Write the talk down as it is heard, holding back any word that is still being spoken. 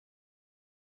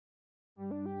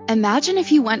Imagine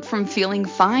if you went from feeling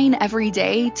fine every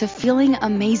day to feeling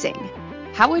amazing.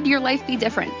 How would your life be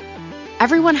different?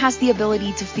 Everyone has the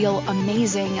ability to feel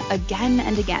amazing again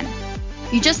and again.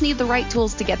 You just need the right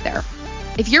tools to get there.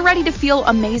 If you're ready to feel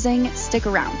amazing, stick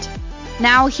around.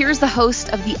 Now, here's the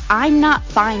host of the I'm Not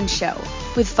Fine show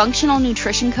with functional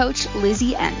nutrition coach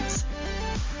Lizzie Enns.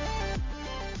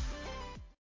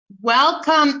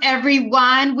 Welcome,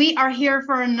 everyone. We are here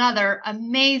for another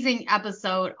amazing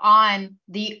episode on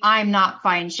the I'm Not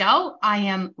Fine show. I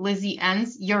am Lizzie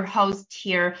Enns, your host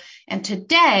here. And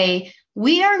today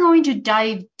we are going to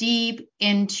dive deep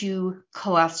into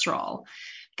cholesterol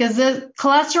because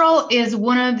cholesterol is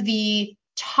one of the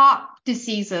top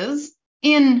diseases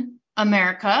in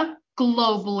America,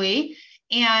 globally.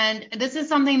 And this is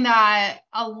something that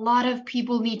a lot of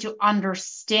people need to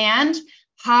understand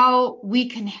how we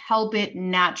can help it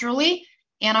naturally.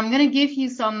 And I'm going to give you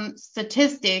some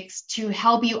statistics to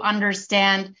help you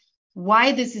understand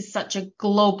why this is such a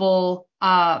global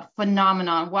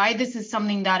phenomenon, why this is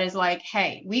something that is like,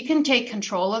 hey, we can take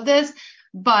control of this,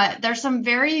 but there's some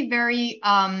very, very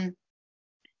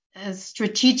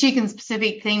strategic and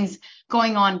specific things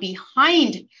going on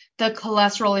behind the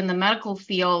cholesterol in the medical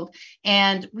field,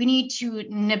 and we need to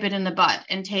nip it in the bud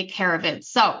and take care of it.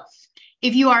 So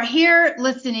if you are here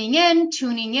listening in,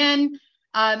 tuning in,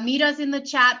 meet us in the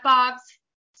chat box,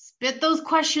 spit those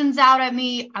questions out at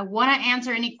me. I want to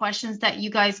answer any questions that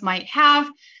you guys might have,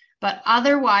 but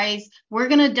otherwise, we're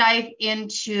going to dive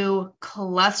into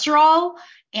cholesterol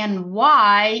and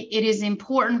why it is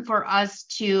important for us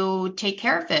to take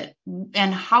care of it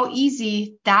and how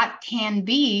easy that can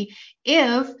be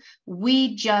if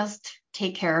we just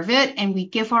take care of it and we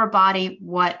give our body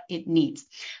what it needs.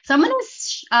 So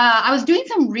I was doing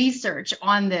some research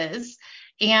on this,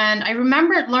 and I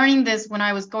remember learning this when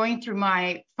I was going through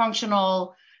my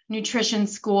functional nutrition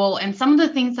school, and some of the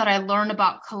things that I learned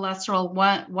about cholesterol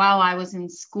while I was in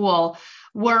school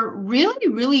were really,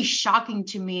 really shocking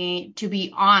to me, to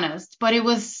be honest, but it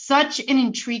was such an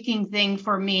intriguing thing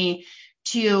for me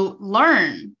to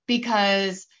learn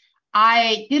because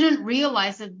I didn't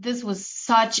realize that this was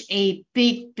such a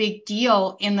big, big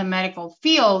deal in the medical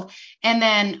field, and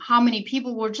then how many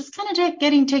people were just kind of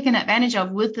getting taken advantage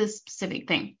of with this specific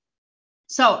thing.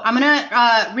 So I'm going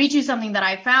to read you something that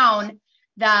I found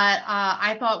that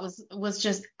I thought was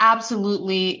just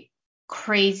absolutely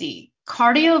crazy.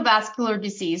 Cardiovascular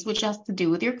disease, which has to do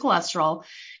with your cholesterol,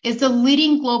 is the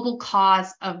leading global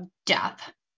cause of death,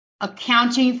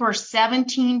 accounting for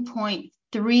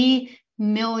 17.3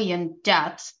 million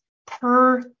deaths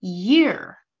per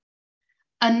year,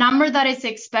 a number that is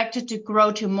expected to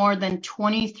grow to more than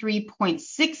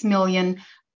 23.6 million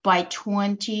by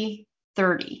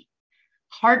 2030.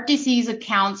 Heart disease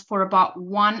accounts for about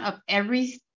 1 of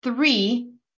every 3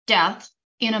 deaths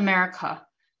in America.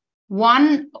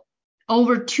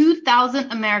 Over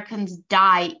 2,000 Americans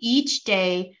die each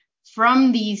day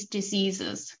from these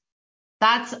diseases.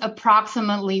 That's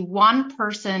approximately 1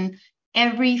 person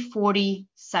every 40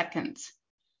 seconds.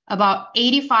 About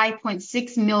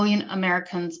 85.6 million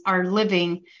Americans are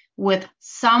living with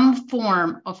some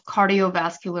form of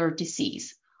cardiovascular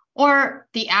disease or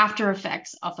the after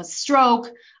effects of a stroke.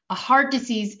 A heart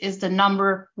disease is the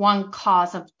number 1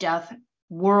 cause of death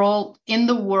in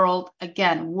the world,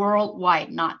 again, worldwide,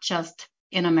 not just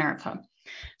in America.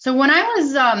 So when I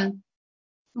was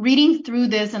reading through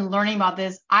this and learning about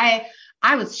this, I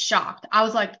was shocked. I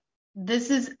was like, this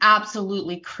is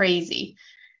absolutely crazy.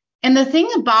 And the thing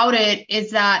about it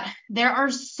is that there are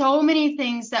so many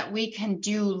things that we can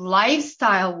do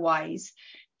lifestyle-wise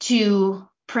to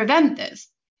prevent this.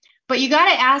 But you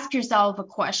got to ask yourself a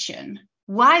question.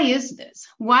 Why is this?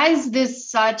 Why is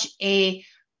this such a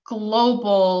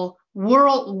global,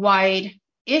 worldwide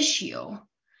issue?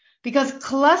 Because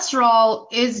cholesterol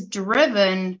is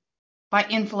driven by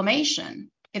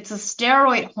inflammation. It's a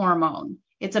steroid hormone.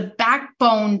 It's a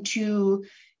backbone to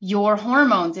your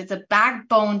hormones. It's a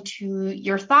backbone to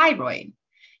your thyroid.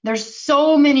 There's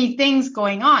so many things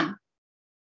going on.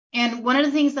 And one of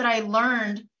the things that I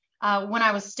learned when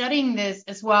I was studying this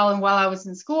as well and while I was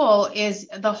in school is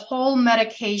the whole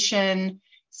medication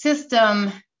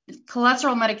system,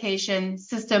 cholesterol medication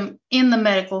system in the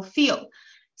medical field.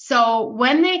 So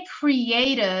when they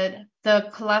created the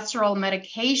cholesterol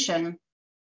medication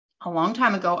a long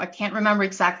time ago, I can't remember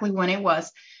exactly when it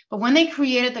was, but when they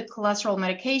created the cholesterol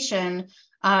medication,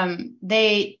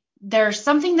 there's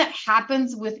something that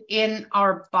happens within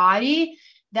our body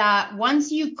that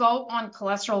once you go on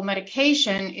cholesterol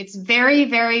medication, it's very,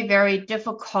 very, very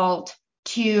difficult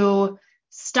to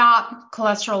stop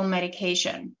cholesterol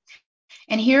medication.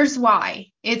 And here's why.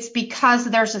 It's because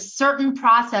there's a certain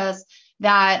process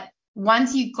that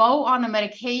once you go on the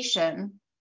medication,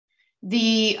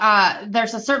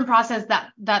 there's a certain process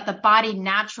that the body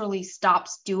naturally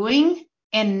stops doing,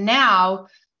 and now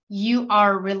you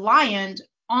are reliant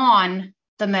on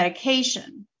the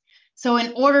medication. So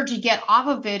in order to get off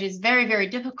of it is very, very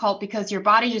difficult, because your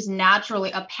body just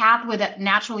naturally, a pathway that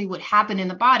naturally would happen in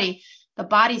the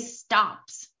body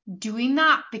stops doing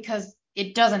that because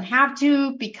it doesn't have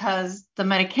to, because the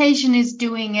medication is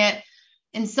doing it.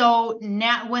 And so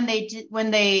now when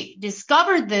they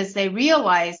discovered this, they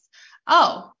realized,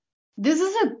 oh, this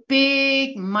is a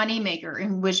big money maker,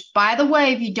 in which, by the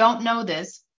way, if you don't know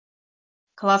this,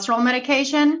 cholesterol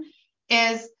medication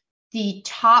is the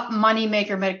top money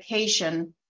maker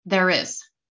medication there is.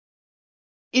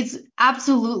 It's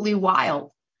absolutely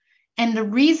wild. And the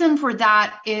reason for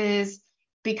that is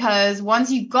because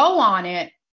once you go on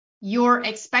it, you're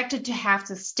expected to have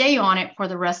to stay on it for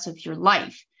the rest of your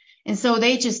life. And so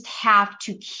they just have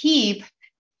to keep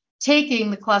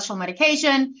taking the cholesterol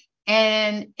medication,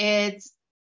 and it's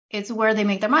where they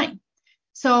make their money.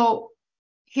 So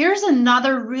here's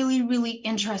another really, really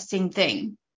interesting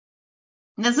thing.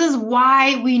 This is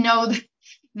why we know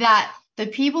that the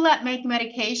people that make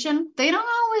medication, they don't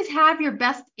always have your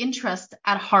best interest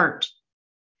at heart.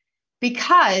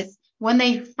 Because when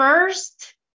they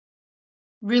first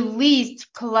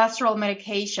released cholesterol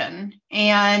medication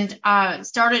and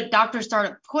doctors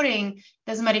started putting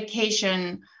this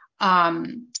medication,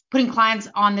 putting clients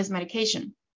on this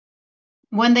medication,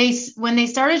 when they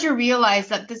started to realize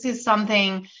that this is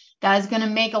something that is going to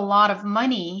make a lot of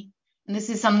money, and this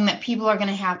is something that people are going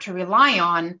to have to rely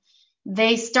on,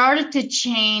 they started to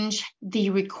change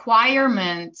the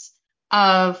requirements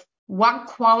of what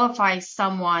qualifies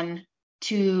someone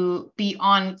to be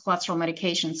on cholesterol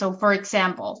medication. So for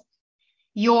example,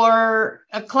 your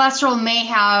cholesterol may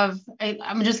have,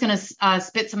 I'm just going to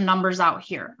spit some numbers out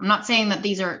here. I'm not saying that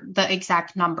these are the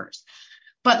exact numbers,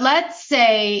 but let's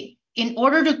say in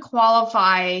order to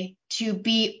qualify to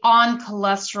be on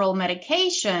cholesterol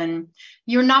medication,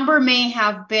 your number may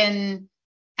have been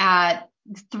at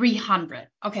 300.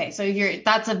 Okay, so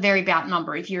that's a very bad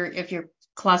number if your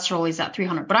cholesterol is at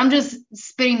 300. But I'm just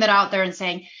spitting that out there and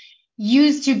saying,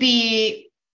 used to be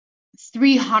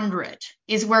 300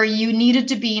 is where you needed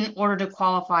to be in order to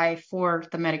qualify for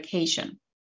the medication.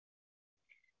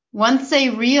 Once they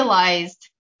realized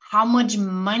how much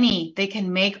money they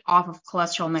can make off of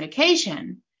cholesterol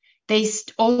medication,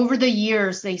 over the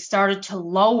years, they started to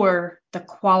lower the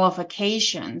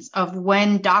qualifications of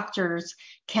when doctors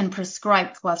can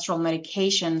prescribe cholesterol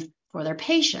medication for their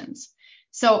patients.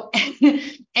 So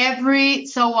every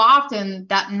so often,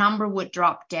 that number would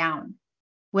drop down,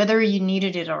 whether you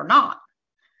needed it or not.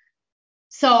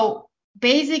 So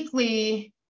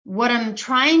basically, what I'm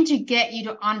trying to get you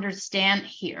to understand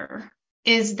here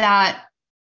is that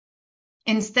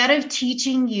instead of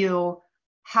teaching you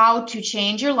how to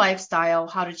change your lifestyle,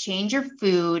 how to change your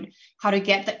food, how to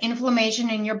get the inflammation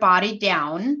in your body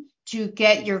down, to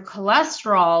get your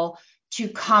cholesterol to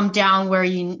come down where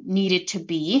you need it to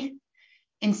be,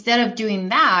 instead of doing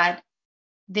that,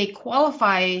 they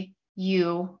qualify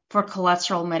you for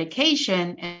cholesterol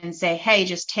medication and say, hey,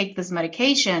 just take this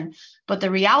medication. But the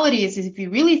reality is if you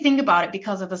really think about it,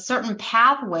 because of a certain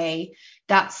pathway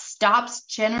that stops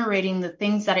generating the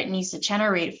things that it needs to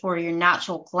generate for your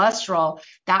natural cholesterol,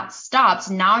 that stops.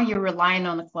 Now you're relying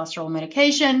on the cholesterol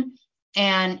medication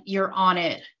and you're on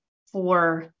it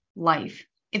for life.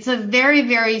 It's a very,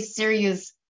 very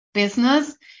serious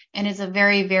business, and it's a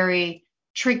very, very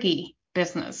tricky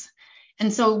business.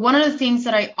 And so one of the things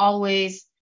that I always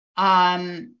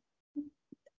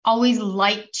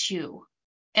like to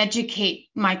educate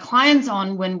my clients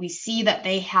on when we see that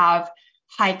they have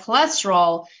high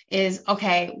cholesterol is,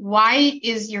 okay, why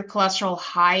is your cholesterol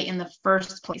high in the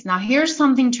first place? Now, here's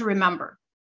something to remember.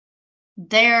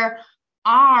 There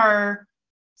are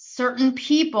certain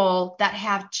people that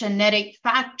have genetic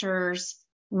factors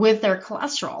with their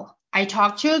cholesterol. I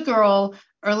talked to a girl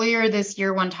earlier this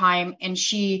year one time, and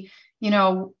she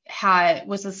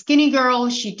was a skinny girl.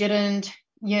 She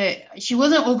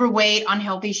wasn't overweight,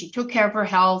 unhealthy. She took care of her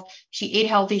health. She ate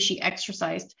healthy. She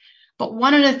exercised. But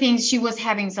one of the things, she was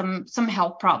having some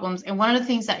health problems. And one of the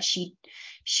things that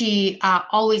she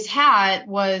always had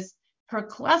was her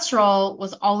cholesterol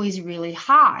was always really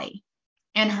high.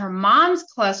 And her mom's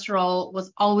cholesterol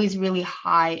was always really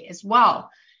high as well.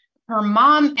 Her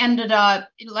mom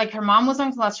was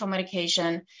on cholesterol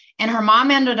medication, and her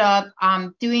mom ended up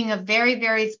doing a very,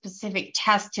 very specific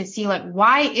test to see,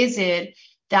 why is it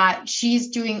that she's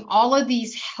doing all of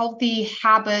these healthy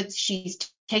habits, she's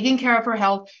taking care of her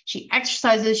health. She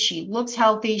exercises, she looks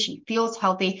healthy, she feels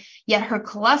healthy, yet her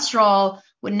cholesterol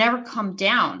would never come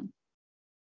down.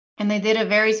 And they did a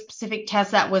very specific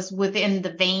test that was within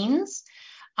the veins.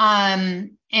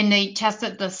 And they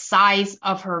tested the size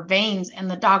of her veins. And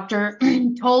the doctor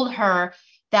told her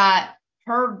that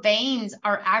her veins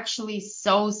are actually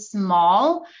so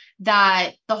small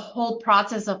that the whole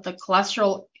process of the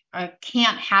cholesterol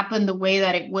can't happen the way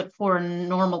that it would for a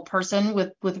normal person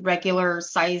with regular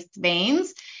sized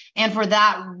veins. And for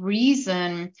that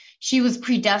reason, she was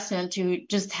predestined to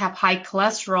just have high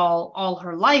cholesterol all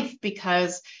her life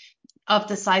because of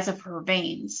the size of her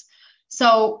veins.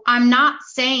 So I'm not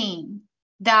saying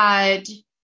that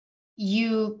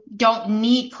you don't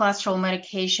need cholesterol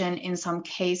medication in some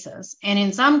cases. And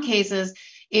in some cases,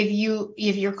 if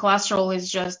your cholesterol is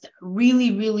just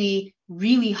really, really,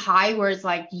 really high, where it's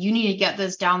like you need to get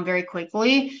this down very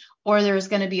quickly, or there's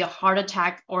going to be a heart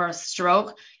attack or a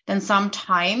stroke, then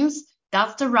sometimes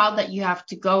that's the route that you have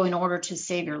to go in order to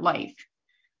save your life.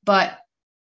 But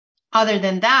other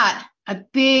than that, a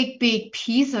big, big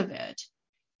piece of it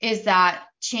is that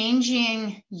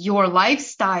changing your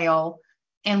lifestyle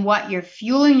and what you're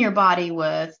fueling your body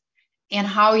with and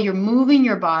how you're moving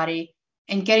your body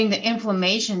and getting the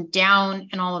inflammation down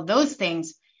and all of those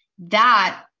things,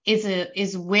 that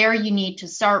is where you need to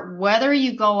start, whether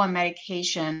you go on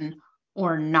medication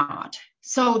or not.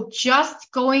 So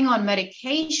just going on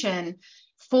medication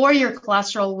for your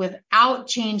cholesterol without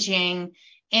changing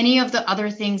any of the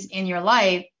other things in your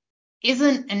life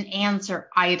isn't an answer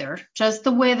either. Just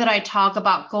the way that I talk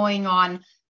about going on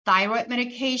thyroid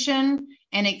medication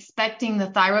and expecting the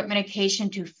thyroid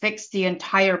medication to fix the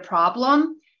entire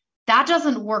problem, that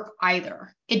doesn't work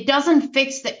either. It doesn't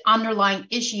fix the underlying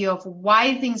issue of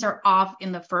why things are off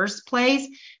in the first place.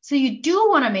 So you do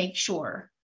want to make sure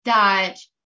that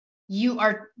you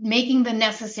are making the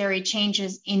necessary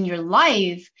changes in your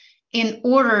life in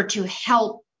order to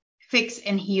help fix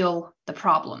and heal the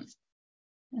problem.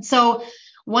 So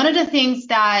one of the things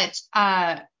that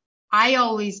I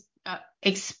always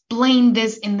explain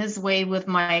this in this way with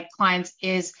my clients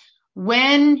is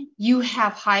when you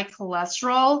have high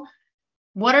cholesterol,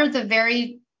 what are the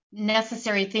very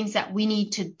necessary things that we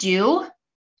need to do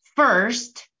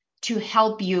first to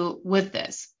help you with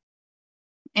this?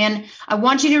 And I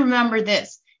want you to remember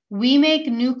this. We make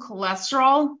new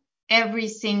cholesterol every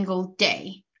single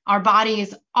day. Our body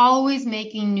is always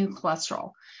making new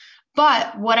cholesterol.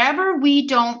 But whatever we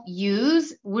don't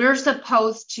use, we're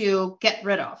supposed to get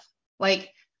rid of.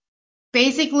 Like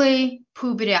basically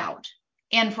poop it out.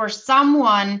 And for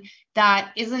someone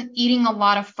that isn't eating a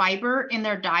lot of fiber in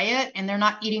their diet and they're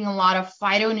not eating a lot of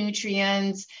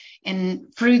phytonutrients and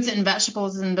fruits and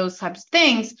vegetables and those types of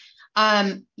things,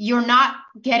 you're not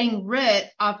getting rid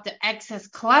of the excess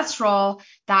cholesterol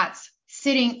that's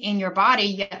sitting in your body.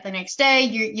 Yet the next day,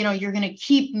 you're going to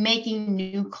keep making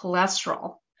new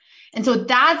cholesterol. And so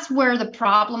that's where the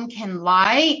problem can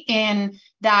lie, in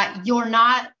that you're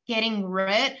not getting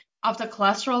rid of the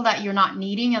cholesterol that you're not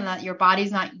needing and that your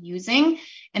body's not using.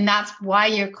 And that's why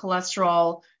your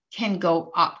cholesterol can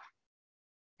go up.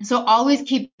 So always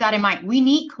keep that in mind. We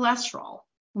need cholesterol.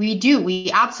 We do.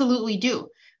 We absolutely do.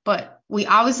 But we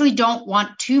obviously don't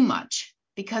want too much,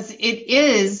 because it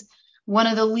is one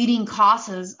of the leading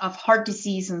causes of heart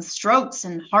disease and strokes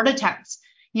and heart attacks.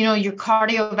 Your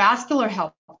cardiovascular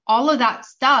health, all of that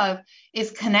stuff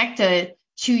is connected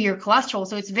to your cholesterol.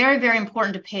 So it's very, very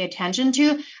important to pay attention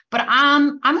to. But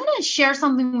I'm going to share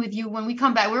something with you when we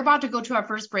come back. We're about to go to our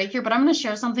first break here, but I'm going to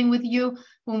share something with you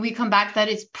when we come back that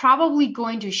is probably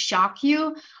going to shock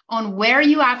you on where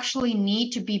you actually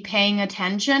need to be paying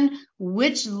attention,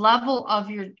 which level of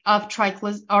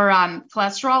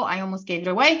cholesterol, I almost gave it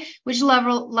away, which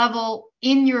level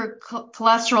in your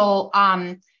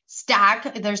cholesterol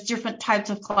stack. There's different types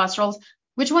of cholesterols,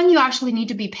 which one you actually need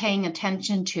to be paying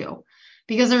attention to.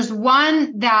 Because there's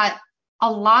one that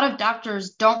a lot of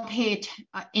doctors don't pay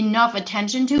enough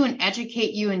attention to and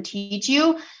educate you and teach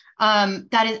you.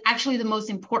 That is actually the most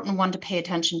important one to pay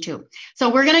attention to.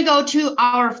 So we're going to go to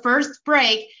our first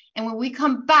break. And when we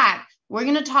come back, we're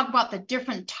going to talk about the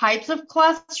different types of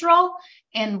cholesterol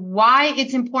and why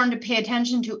it's important to pay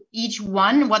attention to each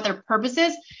one, what their purpose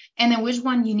is, and then which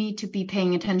one you need to be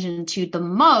paying attention to the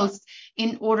most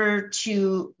in order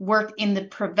to work in the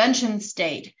prevention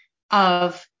state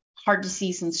of heart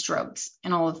disease and strokes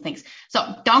and all of the things.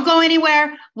 So don't go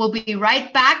anywhere. We'll be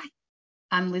right back.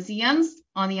 I'm Lizzie Jens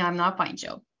on the I'm Not Fine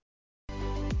Show.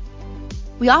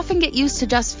 We often get used to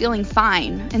just feeling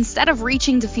fine instead of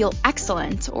reaching to feel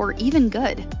excellent or even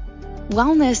good.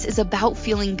 Wellness is about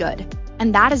feeling good,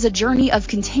 And that is a journey of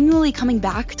continually coming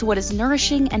back to what is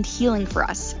nourishing and healing for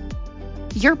us.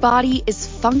 Your body is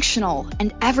functional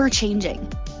and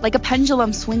ever-changing, like a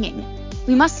pendulum swinging.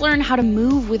 We must learn how to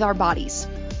move with our bodies.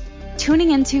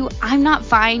 Tuning into I'm Not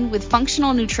Fine with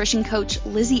functional nutrition coach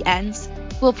Lizzie Enns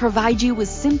will provide you with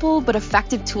simple but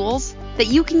effective tools that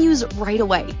you can use right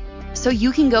away, so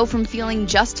you can go from feeling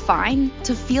just fine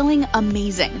to feeling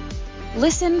amazing.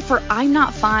 Listen for I'm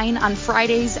Not Fine on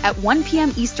Fridays at 1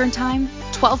 p.m. Eastern Time,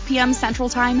 12 p.m. Central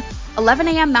Time, 11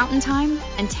 a.m. Mountain Time,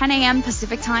 and 10 a.m.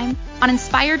 Pacific Time on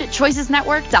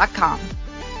InspiredChoicesNetwork.com.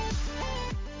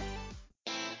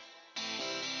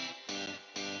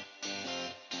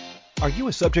 Are you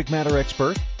a subject matter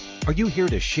expert? Are you here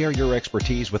to share your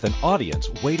expertise with an audience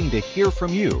waiting to hear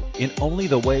from you in only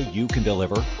the way you can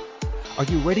deliver? Are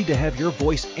you ready to have your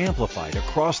voice amplified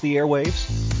across the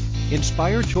airwaves?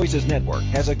 Inspired Choices Network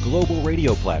has a global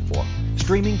radio platform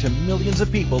streaming to millions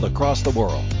of people across the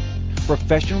world.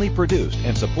 Professionally produced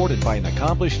and supported by an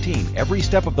accomplished team every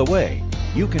step of the way,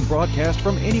 you can broadcast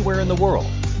from anywhere in the world,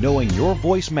 knowing your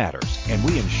voice matters, and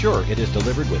we ensure it is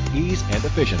delivered with ease and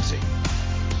efficiency.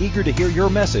 Eager to hear your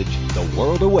message, the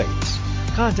world awaits.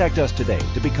 Contact us today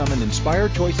to become an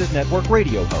Inspired Choices Network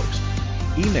radio host.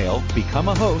 Email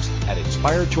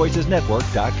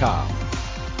becomeahost@inspiredchoicesnetwork.com.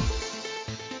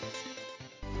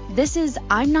 This is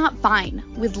I'm Not Fine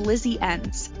with Lizzie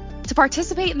Enns. To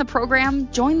participate in the program,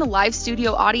 join the live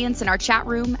studio audience in our chat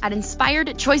room at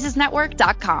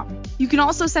InspiredChoicesNetwork.com. You can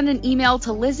also send an email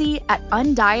to Lizzie at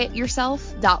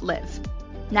undietyourself.live.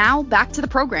 Now, back to the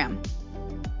program.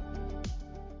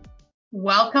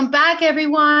 Welcome back,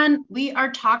 everyone. We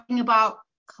are talking about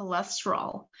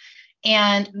cholesterol.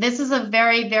 And this is a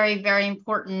very, very, very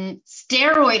important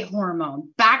steroid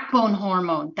hormone, backbone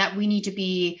hormone that we need to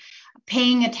be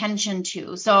paying attention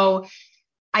to. So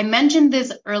I mentioned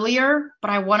this earlier,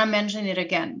 but I want to mention it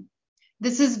again.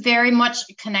 This is very much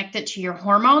connected to your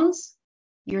hormones,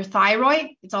 your thyroid.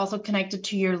 It's also connected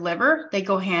to your liver. They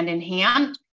go hand in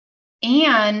hand,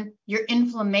 and your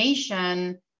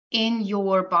inflammation in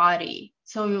your body.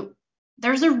 So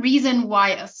there's a reason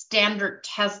why a standard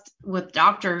test with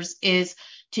doctors is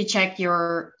to check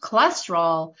your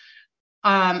cholesterol.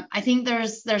 I think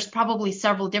there's probably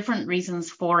several different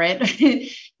reasons for it,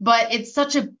 but it's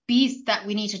such a beast that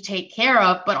we need to take care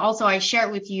of. But also I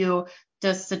shared with you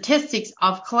the statistics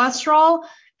of cholesterol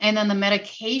and then the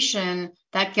medication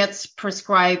that gets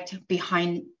prescribed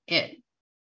behind it.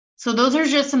 So those are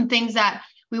just some things that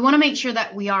we want to make sure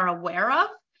that we are aware of.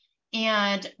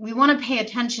 And we want to pay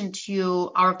attention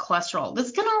to our cholesterol. This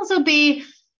can also be,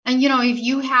 and if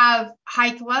you have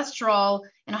high cholesterol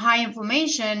and high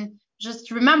inflammation,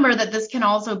 just remember that this can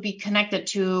also be connected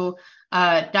to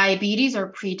diabetes or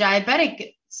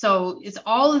pre-diabetic. So it's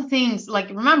all the things, like,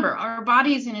 remember, our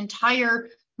body is an entire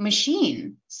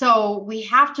machine. So we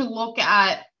have to look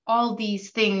at all these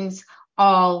things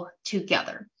all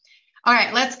together. All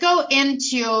right, let's go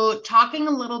into talking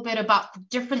a little bit about the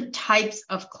different types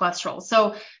of cholesterol.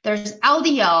 So there's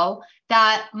LDL,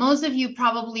 that most of you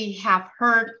probably have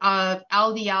heard of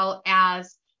LDL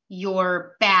as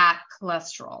your bad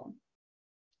cholesterol.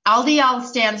 LDL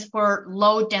stands for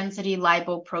low density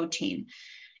lipoprotein,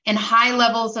 and high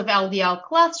levels of LDL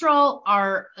cholesterol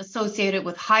are associated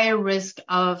with higher risk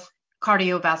of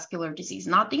cardiovascular disease.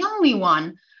 Not the only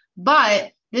one,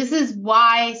 but this is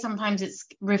why sometimes it's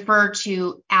referred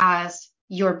to as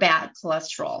your bad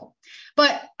cholesterol.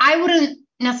 But I wouldn't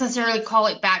necessarily call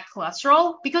it bad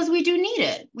cholesterol because we do need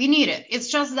it. We need it. It's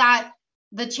just that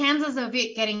the chances of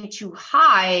it getting too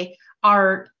high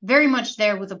are very much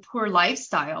there with a poor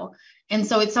lifestyle. And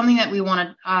so it's something that we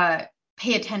want to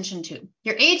pay attention to.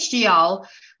 Your HDL,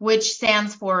 which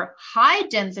stands for high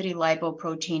density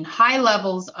lipoprotein, high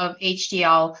levels of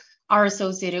HDL are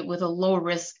associated with a lower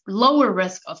risk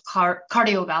of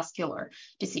cardiovascular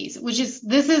disease,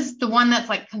 this is the one that's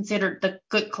like considered the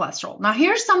good cholesterol. Now,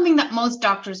 here's something that most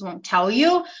doctors won't tell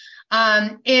you,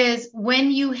 is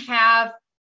when you can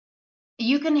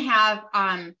have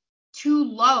too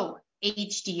low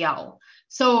HDL.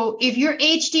 So if your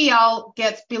HDL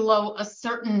gets below a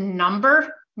certain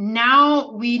number,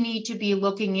 now we need to be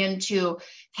looking into,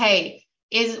 hey,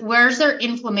 where's there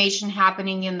inflammation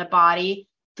happening in the body?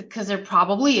 Because there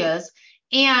probably is.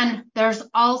 And there's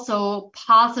also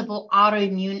possible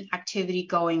autoimmune activity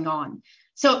going on.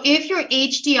 So if your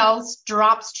HDL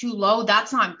drops too low,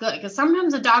 that's not good, because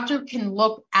sometimes a doctor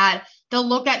they'll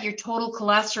look at your total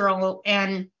cholesterol,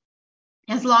 and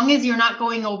as long as you're not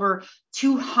going over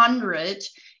 200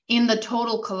 in the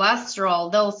total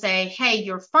cholesterol, they'll say, hey,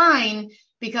 you're fine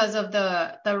because of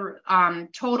the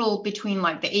total between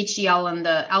like the HDL and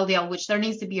the LDL, which there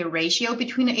needs to be a ratio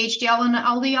between the HDL and the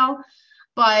LDL.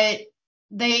 But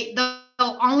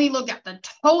they'll only look at the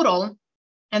total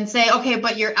and say, okay,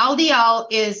 but your LDL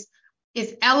is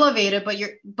elevated,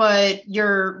 but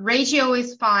your ratio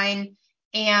is fine,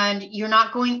 and you're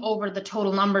not going over the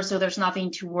total number, so there's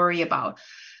nothing to worry about.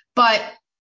 But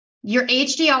your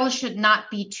HDL should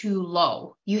not be too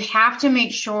low. You have to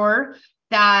make sure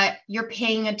that you're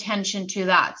paying attention to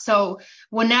that. So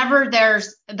whenever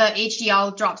there's the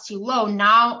HDL drops too low,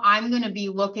 now I'm going to be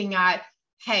looking at,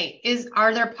 hey,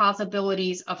 are there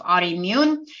possibilities of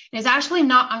autoimmune? And it's actually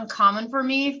not uncommon for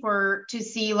me to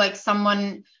see like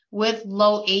someone with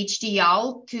low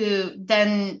HDL to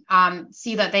then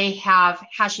see that they have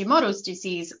Hashimoto's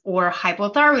disease or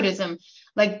hypothyroidism.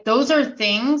 Like those are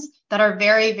things that are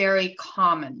very, very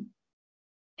common.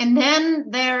 And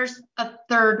then there's a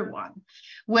third one,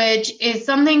 which is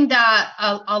something that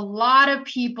a lot of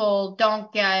people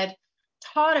don't get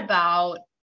taught about.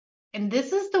 And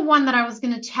this is the one that I was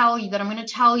going to tell you, that I'm going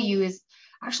to tell you is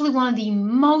actually one of the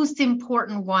most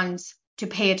important ones to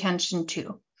pay attention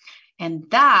to. And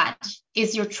that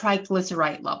is your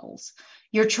triglyceride levels.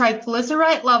 Your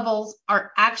triglyceride levels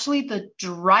are actually the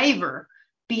driver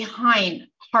behind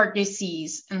heart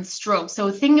disease and stroke. So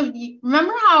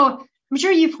remember how, I'm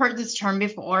sure you've heard this term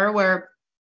before, where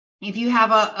if you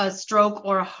have a stroke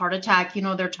or a heart attack,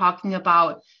 they're talking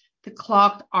about the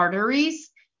clogged arteries,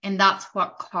 and that's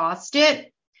what caused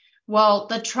it. Well,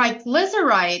 the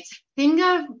triglycerides, think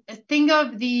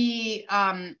of the,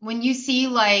 when you see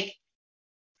like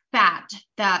fat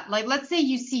that, like, let's say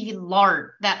you see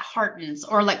lard that hardens,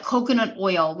 or like coconut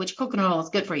oil, which coconut oil is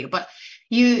good for you, but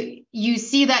you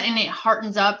see that and it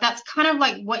hardens up. That's kind of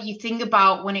like what you think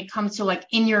about when it comes to like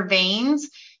in your veins.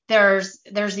 There's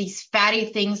these fatty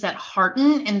things that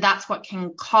harden, and that's what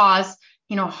can cause,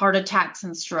 heart attacks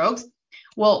and strokes.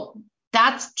 Well,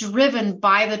 that's driven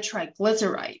by the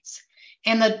triglycerides,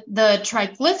 and the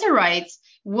triglycerides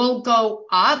will go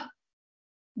up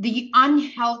the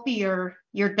unhealthier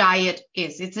your diet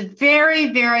is. It's a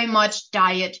very, very much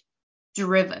diet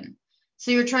driven.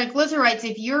 So your triglycerides,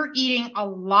 if you're eating a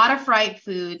lot of fried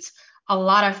foods, a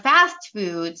lot of fast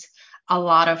foods, a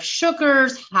lot of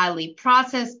sugars, highly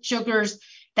processed sugars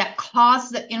that cause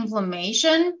the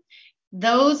inflammation,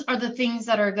 those are the things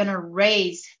that are going to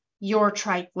raise your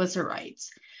triglycerides.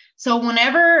 So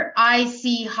whenever I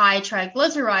see high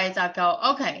triglycerides, I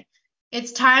go, okay,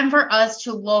 it's time for us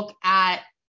to look at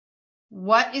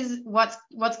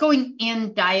what's going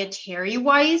in dietary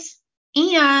wise.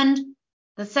 And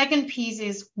the second piece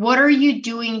is, what are you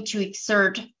doing to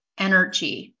exert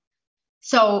energy?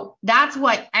 So that's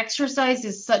why exercise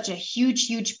is such a huge,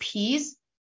 huge piece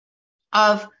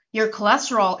of your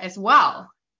cholesterol as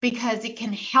well, because it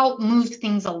can help move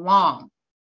things along,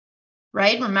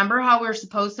 right? Remember how we're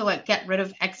supposed to like get rid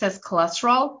of excess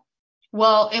cholesterol?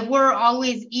 Well, if we're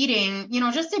always eating,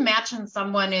 just imagine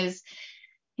someone is,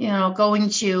 going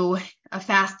to a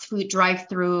fast food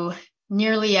drive-through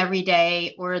nearly every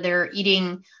day, or they're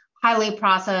eating highly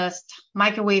processed,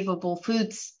 microwavable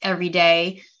foods every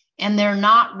day, and they're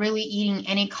not really eating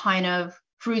any kind of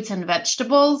fruits and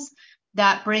vegetables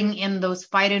that bring in those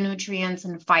phytonutrients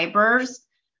and fibers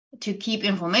to keep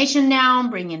inflammation down,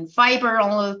 bring in fiber,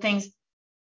 all of the things.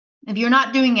 If you're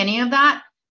not doing any of that,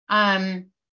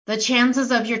 the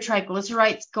chances of your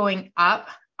triglycerides going up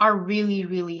are really,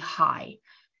 really high.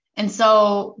 And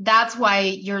so that's why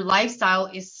your lifestyle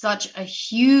is such a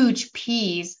huge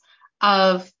piece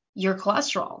of your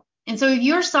cholesterol. And so if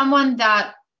you're someone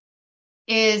that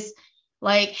is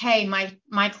like, hey, my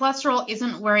cholesterol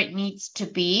isn't where it needs to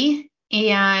be,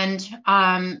 and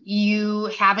you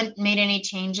haven't made any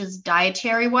changes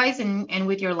dietary wise and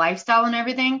with your lifestyle and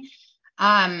everything,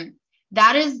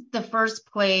 that is the first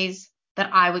place that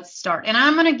I would start. And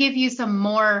I'm going to give you some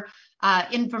more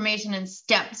information and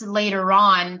steps later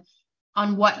on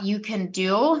what you can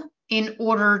do in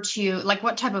order to, like,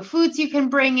 what type of foods you can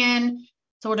bring in,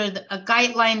 sort of a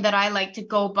guideline that I like to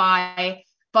go by.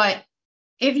 But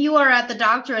if you are at the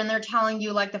doctor and they're telling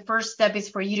you like the first step is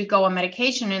for you to go on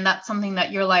medication, and that's something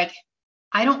that you're like,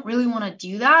 I don't really want to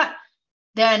do that,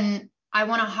 then I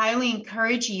want to highly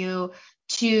encourage you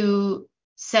to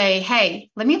say, hey,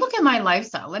 let me look at my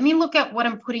lifestyle. Let me look at what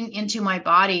I'm putting into my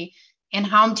body and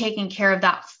how I'm taking care of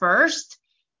that first.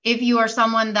 If you are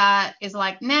someone that is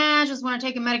like, nah, I just want to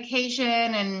take a medication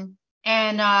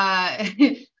and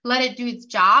let it do its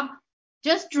job,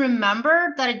 just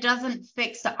remember that it doesn't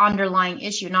fix the underlying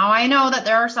issue. Now, I know that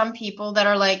there are some people that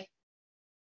are like,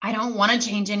 I don't want to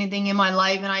change anything in my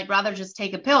life and I'd rather just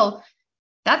take a pill,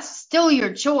 that's still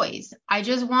your choice. I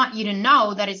just want you to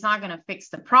know that it's not going to fix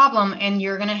the problem, and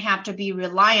you're going to have to be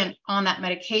reliant on that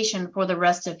medication for the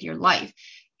rest of your life.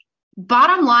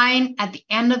 Bottom line, at the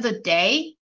end of the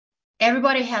day,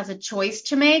 everybody has a choice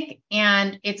to make,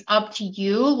 and it's up to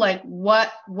you, like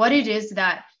what it is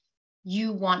that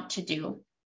you want to do.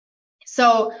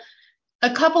 So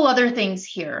a couple other things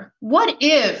here. What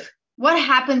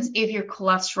happens if your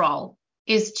cholesterol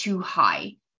is too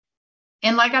high?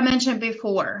 And like I mentioned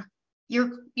before,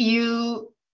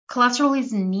 cholesterol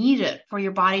is needed for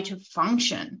your body to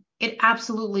function. It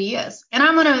absolutely is. And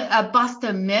I'm going to bust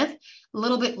a myth a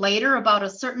little bit later about a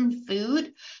certain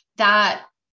food that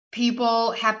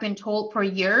people have been told for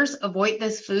years, avoid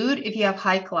this food if you have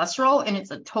high cholesterol, and it's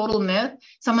a total myth.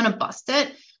 So I'm going to bust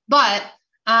it. But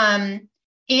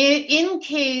in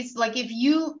case, like if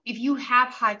you have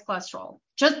high cholesterol,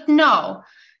 just know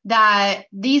that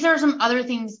these are some other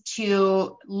things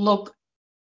to look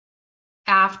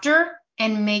after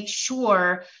and make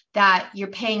sure that you're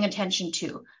paying attention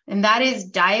to. And that is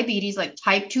diabetes, like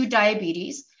type 2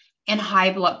 diabetes, and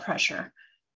high blood pressure.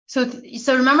 So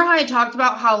remember how I talked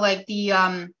about how like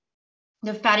the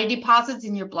fatty deposits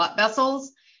in your blood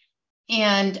vessels,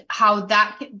 and how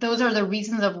those are the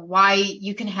reasons of why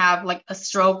you can have like a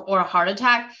stroke or a heart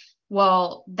attack.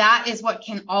 Well, that is what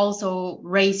can also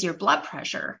raise your blood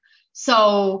pressure.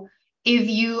 So if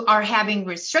you are having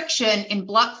restriction in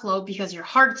blood flow because your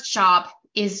heart's job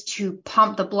is to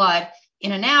pump the blood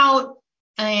in and out,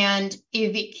 and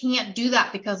if it can't do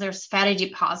that because there's fatty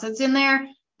deposits in there,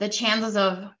 the chances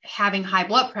of having high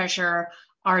blood pressure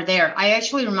are there. I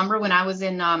actually remember when I was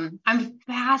in, I'm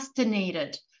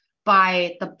fascinated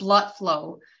by the blood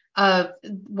flow of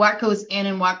what goes in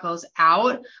and what goes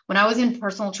out. When I was in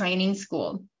personal training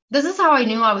school, this is how I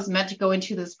knew I was meant to go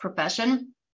into this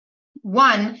profession.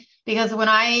 One, because when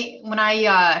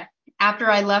I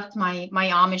after I left my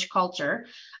Amish culture,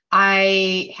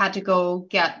 I had to go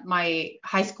get my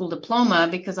high school diploma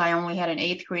because I only had an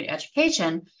 8th grade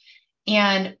education.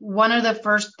 And one of the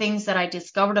first things that I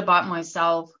discovered about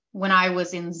myself when I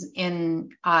was in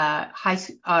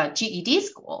GED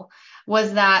school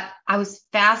was that I was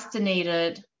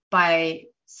fascinated by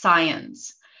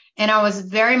science. And I was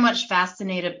very much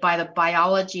fascinated by the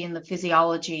biology and the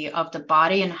physiology of the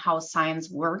body and how science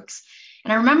works.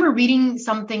 And I remember reading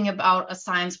something about a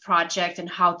science project and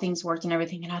how things worked and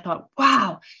everything. And I thought,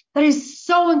 wow, that is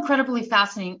so incredibly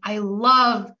fascinating. I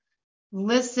love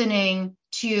listening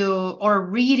to or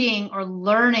reading or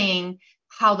learning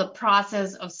how the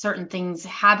process of certain things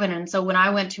happen. And so when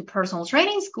I went to personal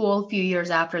training school a few years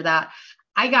after that,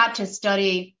 I got to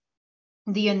study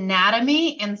the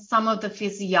anatomy and some of the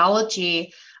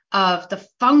physiology of the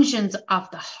functions of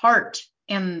the heart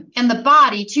and the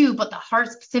body too, but the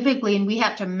heart specifically. And we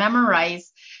had to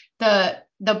memorize the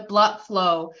blood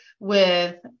flow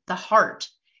with the heart.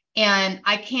 And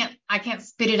I can't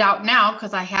spit it out now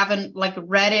because I haven't like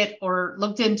read it or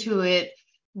looked into it,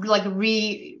 like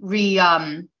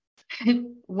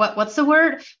what's the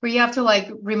word where you have to like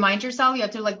remind yourself, you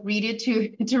have to like read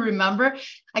it to remember.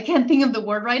 I can't think of the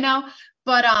word right now,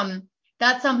 but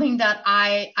that's something that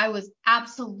I was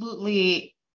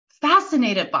absolutely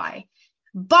fascinated by.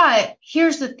 But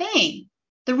here's the thing.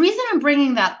 The reason I'm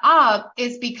bringing that up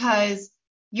is because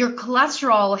your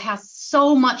cholesterol has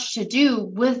so much to do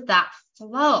with that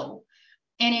flow.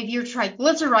 And if your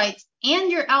triglycerides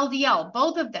and your LDL,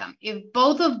 both of them, if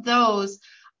both of those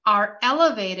are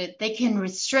elevated, they can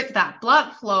restrict that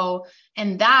blood flow.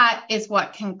 And that is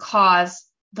what can cause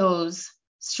those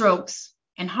strokes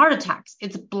and heart attacks.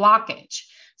 It's blockage.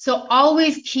 So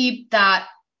always keep that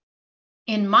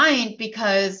in mind,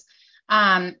 because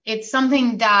it's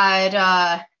something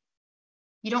that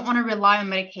you don't want to rely on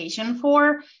medication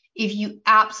for if you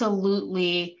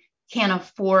absolutely can't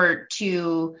afford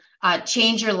to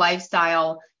change your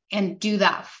lifestyle and do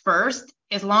that first,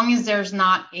 as long as there's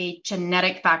not a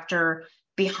genetic factor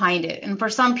behind it. And for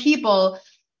some people,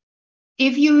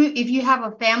 if you have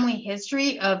a family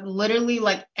history of literally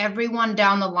like everyone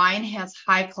down the line has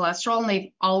high cholesterol and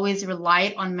they've always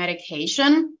relied on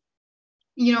medication,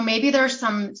 maybe there's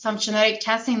some genetic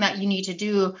testing that you need to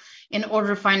do in order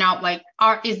to find out, like,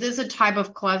 is this a type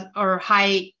of or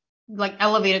high, like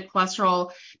elevated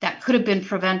cholesterol that could have been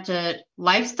prevented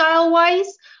lifestyle wise,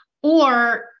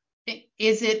 or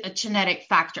is it a genetic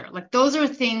factor? Like, those are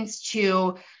things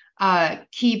to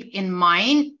keep in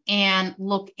mind and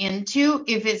look into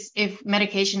if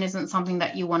medication isn't something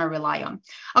that you want to rely on.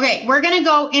 Okay, we're going to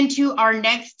go into our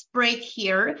next break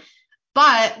here.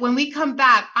 But when we come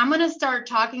back, I'm going to start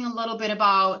talking a little bit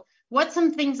about what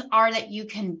some things are that you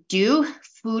can do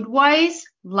food-wise,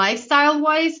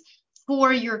 lifestyle-wise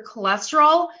for your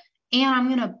cholesterol. And I'm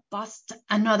going to bust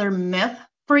another myth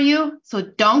for you. So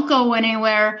don't go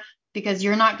anywhere because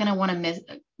you're not going to want to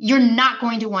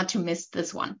miss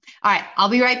this one. All right, I'll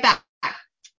be right back.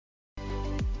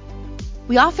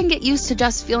 We often get used to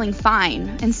just feeling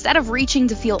fine instead of reaching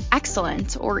to feel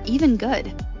excellent or even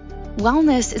good.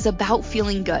 Wellness is about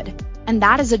feeling good, and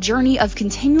that is a journey of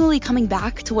continually coming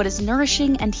back to what is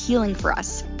nourishing and healing for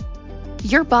us.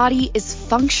 Your body is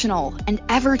functional and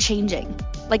ever-changing,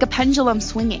 like a pendulum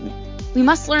swinging. We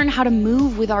must learn how to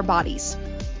move with our bodies.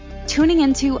 Tuning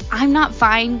into I'm Not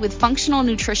Fine with functional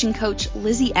nutrition coach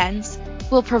Lizzie Enns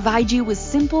will provide you with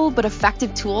simple but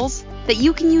effective tools that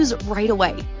you can use right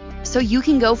away, so you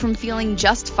can go from feeling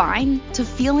just fine to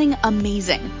feeling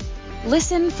amazing.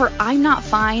 Listen for I'm Not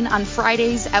Fine on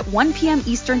Fridays at 1 p.m.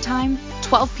 Eastern Time,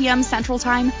 12 p.m. Central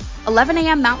Time, 11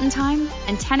 a.m. Mountain Time,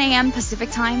 and 10 a.m.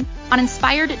 Pacific Time on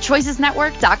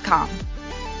InspiredChoicesNetwork.com.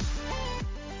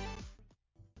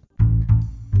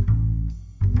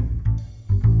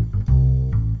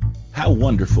 How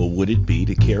wonderful would it be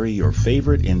to carry your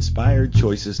favorite Inspired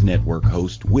Choices Network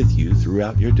host with you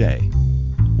throughout your day?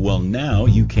 Well, now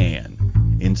you can.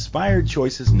 Inspired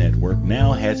Choices Network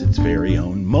now has its very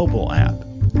own mobile app.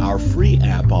 Our free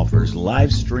app offers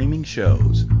live streaming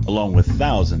shows, along with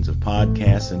thousands of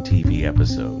podcasts and TV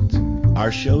episodes.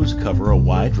 Our shows cover a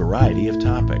wide variety of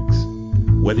topics.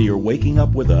 Whether you're waking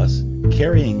up with us,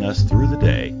 carrying us through the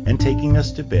day, and taking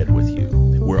us to bed with you,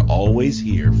 we're always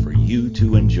here for you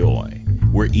to enjoy.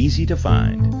 We're easy to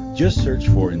find. Just search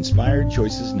for Inspired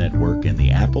Choices Network in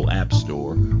the Apple App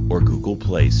Store or Google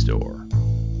Play Store.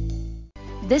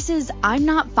 This is I'm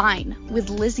Not Fine with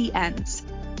Lizzie Enns.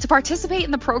 To participate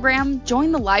in the program,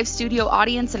 join the live studio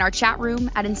audience in our chat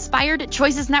room at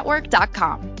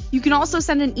InspiredChoicesNetwork.com. You can also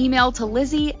send an email to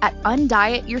Lizzie at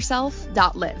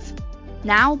undietyourself.live.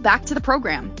 Now, back to the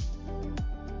program.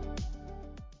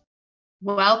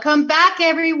 Welcome back,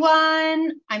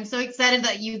 everyone. I'm so excited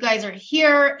that you guys are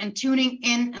here and tuning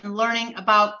in and learning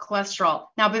about cholesterol.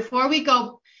 Now, before we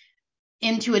go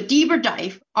into a deeper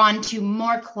dive onto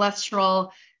more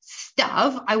cholesterol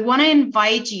stuff, I want to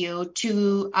invite you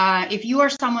to, if you are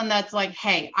someone that's like,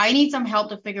 hey, I need some help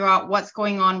to figure out what's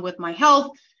going on with my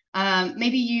health.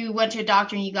 Maybe you went to a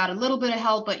doctor and you got a little bit of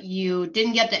help, but you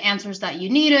didn't get the answers that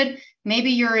you needed.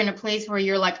 Maybe you're in a place where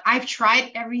you're like, I've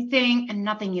tried everything and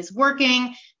nothing is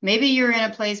working. Maybe you're in a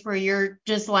place where you're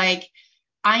just like,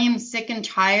 I am sick and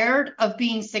tired of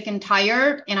being sick and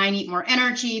tired, and I need more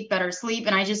energy, better sleep,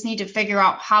 and I just need to figure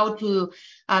out how to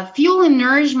fuel and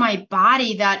nourish my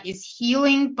body that is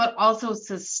healing, but also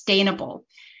sustainable.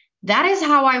 That is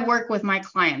how I work with my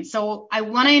clients. So I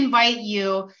want to invite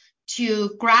you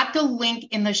to grab the link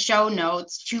in the show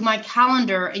notes to my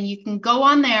calendar, and you can go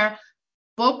on there,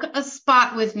 book a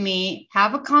spot with me,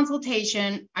 have a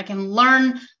consultation. I can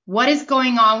learn what is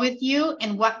going on with you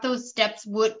and what those steps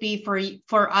would be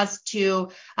for us to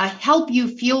help you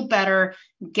feel better,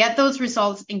 get those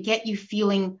results, and get you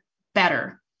feeling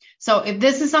better. So if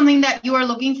this is something that you are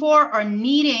looking for or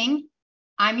needing,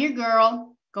 I'm your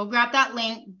girl. Go grab that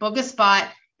link, book a spot,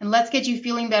 and let's get you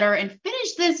feeling better and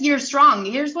finish this year strong.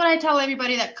 Here's what I tell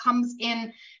everybody that comes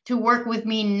in to work with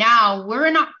me now. We're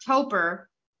in October,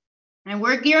 and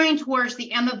we're gearing towards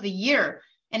the end of the year.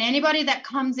 And anybody that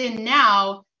comes in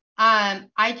now,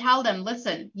 I tell them,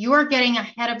 listen, you are getting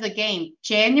ahead of the game.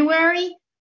 January,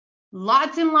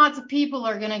 lots and lots of people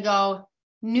are going to go,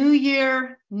 new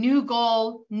year, new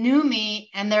goal, new me.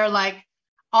 And they're like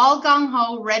all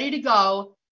gung-ho, ready to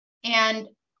go. And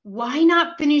why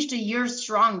not finish the year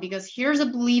strong? Because here's a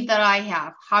belief that I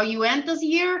have. How you end this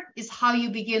year is how you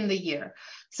begin the year.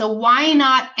 So why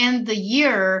not end the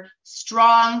year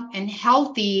strong and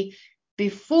healthy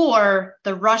before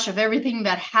the rush of everything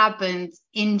that happens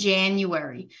in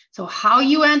January? So how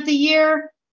you end the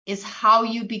year is how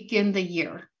you begin the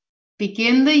year.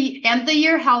 End the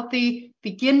year healthy,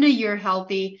 begin the year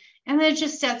healthy, and then it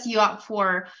just sets you up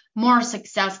for more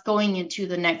success going into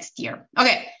the next year.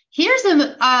 Okay, here's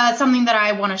something that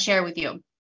I want to share with you.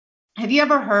 Have you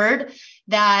ever heard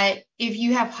that if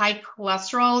you have high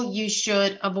cholesterol, you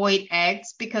should avoid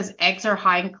eggs because eggs are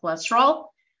high in cholesterol?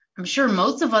 I'm sure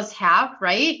most of us have,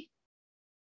 right?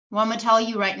 Well, I'm going to tell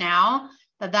you right now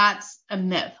that that's a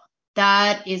myth.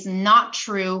 That is not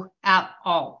true at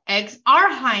all. Eggs are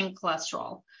high in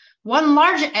cholesterol. One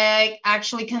large egg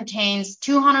actually contains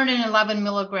 211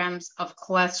 milligrams of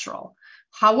cholesterol.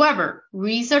 However,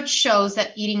 research shows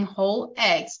that eating whole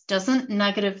eggs doesn't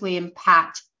negatively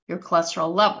impact your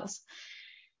cholesterol levels.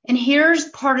 And here's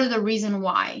part of the reason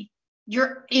why.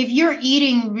 if you're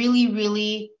eating really,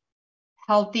 really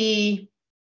healthy,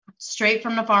 straight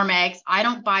from the farm eggs, I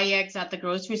don't buy eggs at the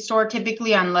grocery store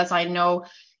typically unless I know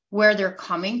where they're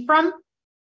coming from.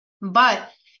 But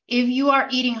if you are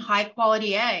eating high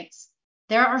quality eggs,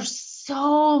 there are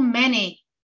so many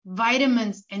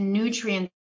vitamins and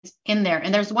nutrients in there.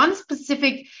 And there's one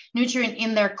specific nutrient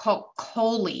in there called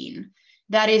choline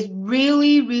that is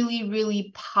really, really,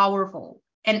 really powerful.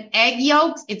 And egg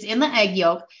yolks, it's in the egg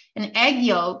yolk, and egg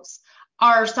yolks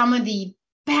are some of the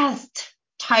best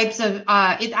types of,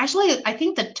 it's actually, I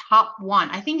think the top one.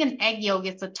 I think an egg yolk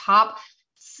is the top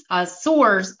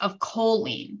source of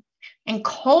choline. And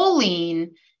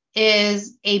choline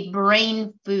is a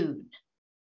brain food.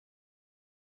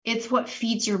 It's what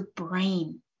feeds your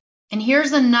brain. And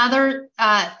here's another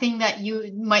thing that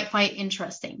you might find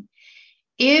interesting.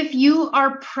 If you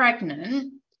are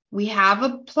pregnant, we have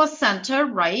a placenta,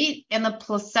 right? And the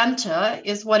placenta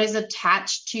is what is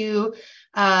attached to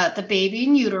the baby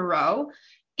in utero.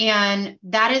 And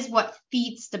that is what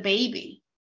feeds the baby.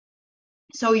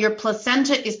 So your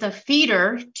placenta is the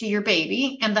feeder to your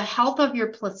baby, and the health of your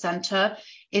placenta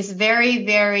is very,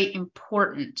 very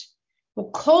important.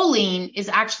 Well, choline is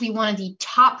actually one of the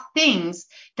top things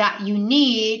that you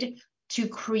need to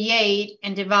create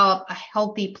and develop a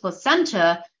healthy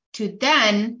placenta to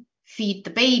then feed the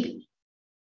baby.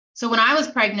 So when I was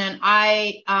pregnant,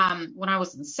 when I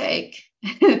wasn't sick,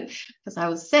 because I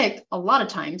was sick a lot of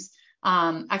times,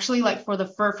 actually like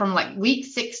from like week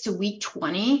 6 to week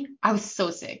 20, I was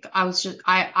so sick. I was just,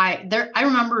 I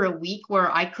remember a week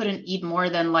where I couldn't eat more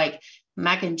than like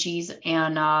mac and cheese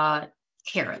and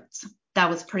carrots. That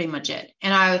was pretty much it.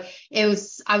 And I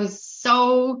was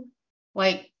so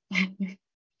like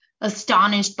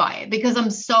astonished by it, because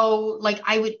I'm so like,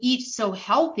 I would eat so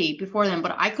healthy before then,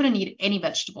 but I couldn't eat any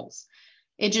vegetables.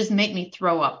 It just made me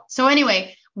throw up. So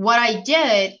anyway, what I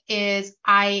did is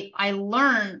I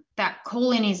learned that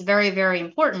choline is very, very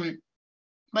important.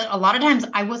 But a lot of times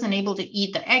I wasn't able to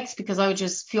eat the eggs because I would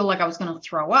just feel like I was going to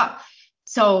throw up.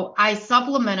 So I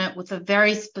supplemented with a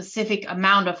very specific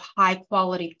amount of high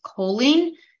quality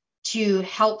choline to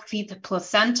help feed the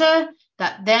placenta,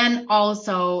 that then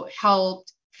also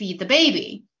helped feed the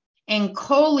baby. And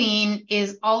choline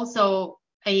is also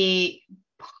a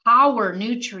power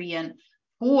nutrient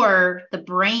for the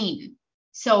brain.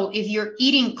 So if you're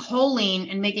eating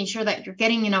choline and making sure that you're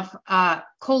getting enough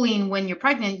choline when you're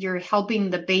pregnant, you're helping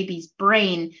the baby's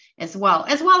brain as well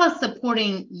as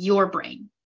supporting your brain.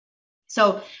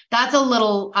 So that's a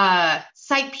little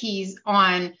side piece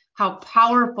on how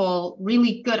powerful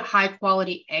really good high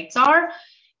quality eggs are.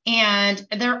 And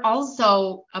they're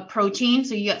also a protein.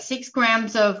 So you get 6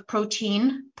 grams of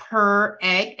protein per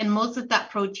egg. And most of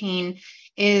that protein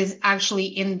is actually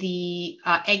in the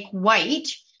egg white.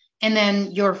 And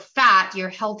then your fat, your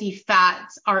healthy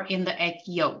fats, are in the egg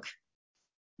yolk.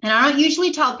 And I don't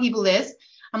usually tell people this.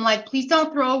 I'm like, please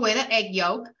don't throw away the egg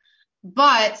yolk.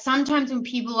 But sometimes when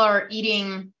people are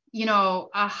eating,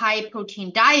 a high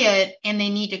protein diet and they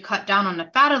need to cut down on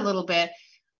the fat a little bit,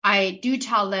 I do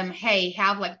tell them, hey,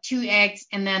 have like 2 eggs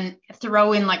and then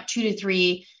throw in like 2 to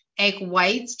 3 egg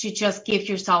whites to just give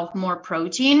yourself more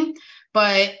protein.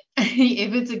 But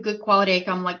if it's a good quality egg,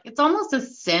 I'm like, it's almost a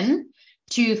sin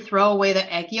to throw away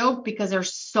the egg yolk because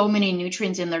there's so many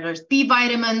nutrients in there. There's B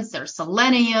vitamins, there's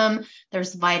selenium,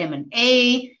 there's vitamin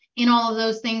A in all of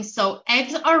those things. So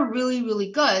eggs are really,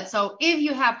 really good. So if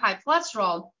you have high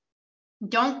cholesterol,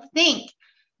 don't think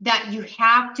that you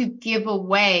have to give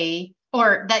away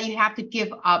or that you have to give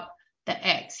up the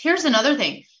eggs. Here's another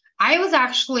thing. I was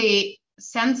actually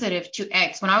sensitive to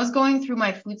eggs. When I was going through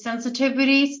my food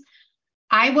sensitivities,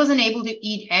 I wasn't able to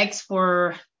eat eggs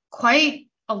for quite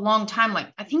a long time,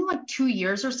 I think 2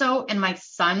 years or so. And my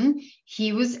son,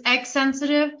 he was egg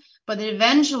sensitive, but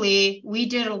eventually we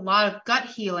did a lot of gut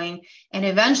healing and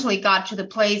eventually got to the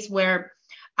place where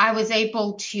I was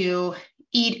able to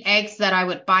eat eggs that I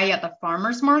would buy at the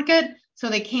farmer's market. So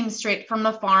they came straight from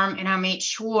the farm, and I made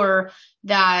sure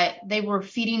that they were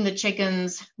feeding the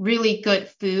chickens really good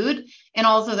food, and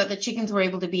also that the chickens were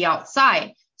able to be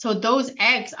outside. So those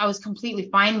eggs I was completely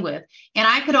fine with. And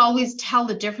I could always tell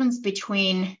the difference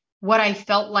between what I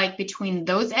felt like between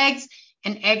those eggs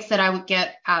and eggs that I would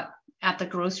get at the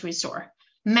grocery store.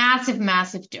 Massive,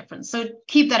 massive difference. So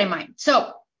keep that in mind.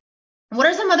 So what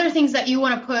are some other things that you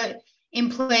want to put in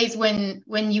place when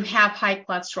you have high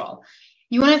cholesterol?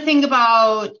 You want to think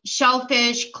about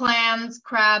shellfish, clams,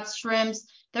 crabs,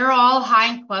 shrimps. They're all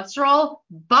high in cholesterol,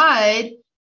 but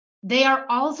they are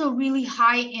also really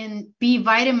high in B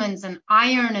vitamins and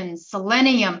iron and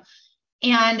selenium.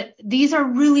 And these are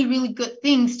really, really good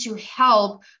things to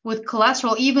help with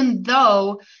cholesterol. Even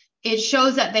though it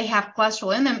shows that they have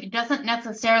cholesterol in them, it doesn't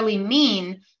necessarily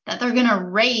mean that they're going to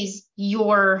raise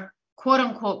your quote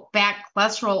unquote bad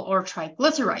cholesterol or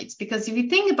triglycerides. Because if you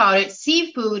think about it,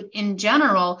 seafood in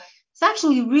general is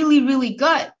actually really, really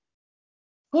good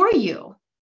for you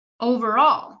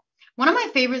overall. One of my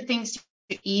favorite things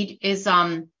to eat is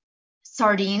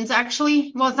sardines,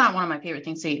 actually. Well, it's not one of my favorite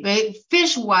things to eat, but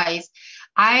fish-wise,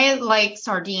 I like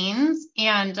sardines,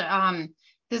 and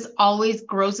this always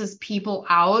grosses people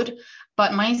out,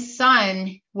 but my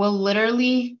son will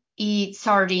literally eat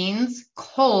sardines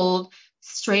cold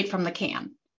straight from the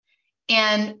can.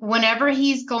 And whenever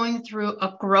he's going through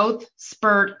a growth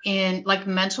spurt in, like,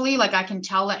 mentally, like I can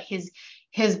tell that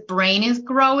his brain is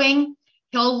growing,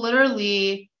 he'll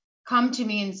literally come to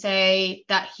me and say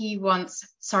that he wants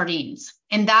sardines.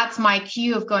 And that's my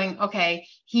cue of going, okay,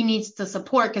 he needs the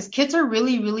support, because kids are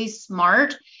really, really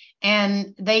smart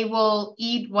and they will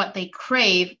eat what they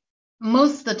crave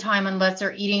most of the time, unless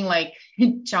they're eating like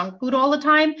junk food all the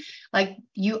time. Like,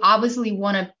 you obviously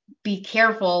want to be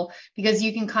careful, because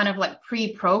you can kind of like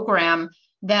pre-program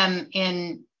them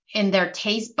in their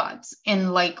taste buds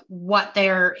and like what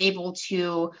they're able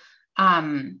to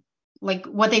like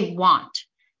what they want.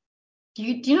 Do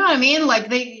you know what I mean? Like,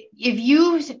 if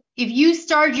you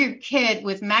start your kid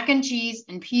with mac and cheese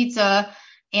and pizza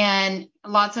and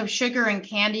lots of sugar and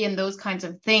candy and those kinds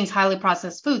of things, highly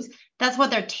processed foods, that's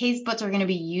what their taste buds are going to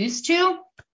be used to,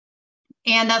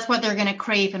 and that's what they're going to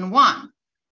crave and want.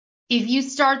 If you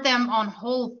start them on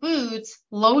whole foods,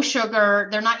 low sugar,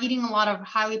 they're not eating a lot of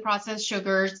highly processed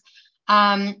sugars,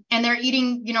 and they're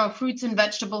eating, fruits and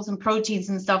vegetables and proteins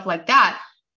and stuff like that,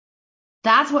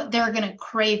 that's what they're going to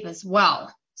crave as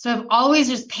well. So I've always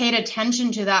just paid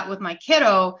attention to that with my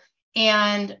kiddo.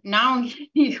 And now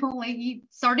he only eat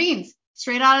sardines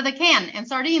straight out of the can. And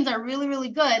sardines are really, really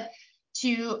good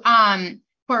to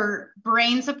for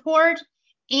brain support.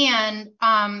 And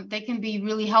they can be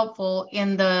really helpful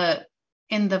in the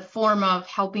form of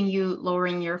helping you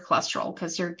lowering your cholesterol,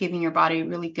 because you're giving your body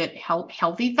really good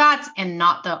healthy fats and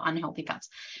not the unhealthy fats.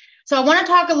 So I want to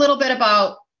talk a little bit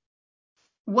about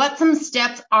what some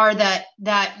steps are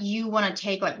that you want to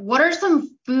take. Like, what are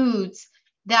some foods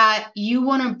that you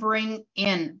want to bring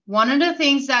in? One of the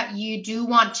things that you do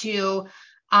want to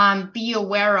be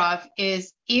aware of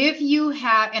is, if you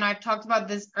have, and I've talked about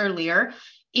this earlier,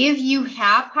 if you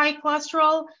have high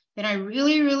cholesterol, then I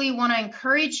really, really want to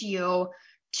encourage you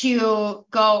to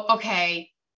go,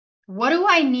 okay, what do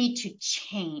I need to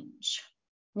change?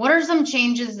 What are some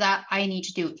changes that I need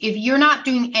to do? If you're not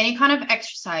doing any kind of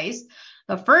exercise,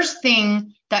 the first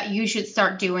thing that you should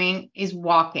start doing is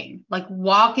walking. Like,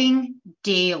 walking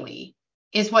daily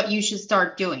is what you should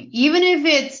start doing. Even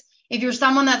if you're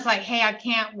someone that's like, hey, I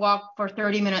can't walk for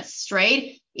 30 minutes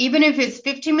straight, even if it's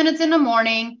 15 minutes in the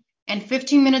morning and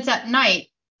 15 minutes at night,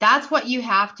 that's what you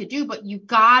have to do. But you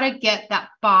gotta get that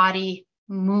body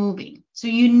moving. So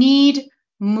you need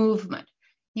movement.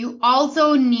 You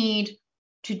also need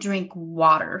to drink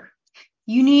water.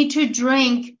 You need to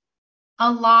drink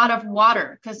a lot of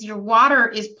water, because your water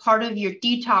is part of your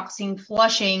detoxing,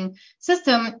 flushing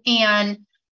system, and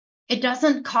it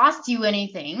doesn't cost you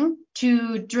anything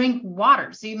to drink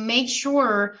water. So you make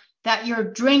sure that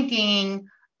you're drinking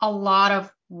a lot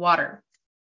of water.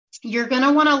 You're going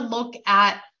to want to look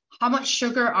at how much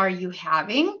sugar are you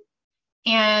having,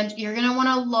 and you're going to want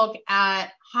to look at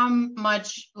how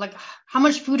much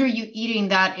food are you eating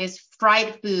that is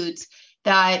fried foods,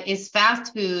 that is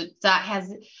fast food, that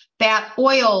has bad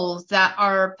oils, that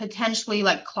are potentially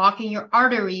like clogging your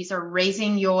arteries or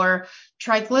raising your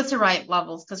triglyceride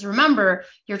levels. Because remember,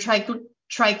 your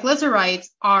triglycerides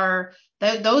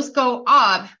those go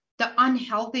up the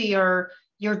unhealthier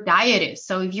your diet is.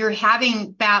 So if you're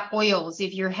having bad oils,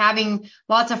 if you're having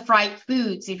lots of fried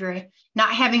foods, if you're not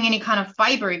having any kind of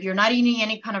fiber, if you're not eating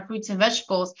any kind of fruits and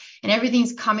vegetables, and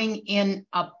everything's coming in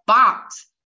a box,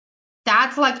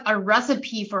 that's like a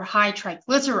recipe for high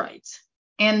triglycerides.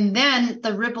 And then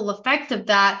the ripple effect of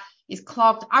that is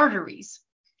clogged arteries.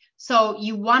 So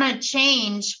you want to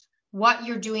change what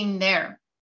you're doing there.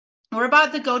 We're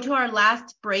about to go to our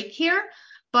last break here,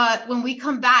 but when we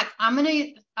come back, I'm going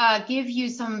to give you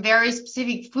some very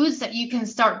specific foods that you can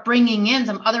start bringing in,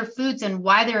 some other foods, and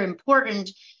why they're important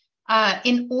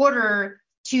in order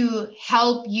to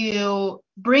help you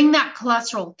bring that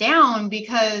cholesterol down,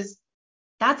 because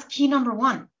that's key number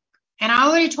one. And I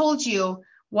already told you,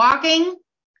 walking,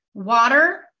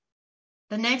 water.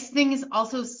 The next thing is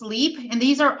also sleep. And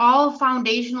these are all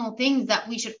foundational things that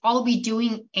we should all be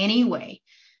doing anyway.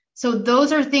 So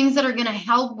those are things that are going to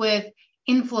help with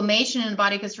inflammation in the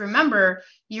body, because remember,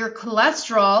 your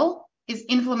cholesterol is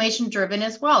inflammation driven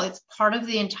as well. It's part of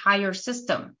the entire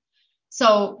system.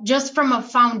 So just from a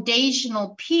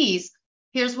foundational piece,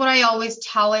 here's what I always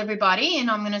tell everybody,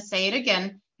 and I'm going to say it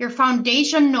again. Your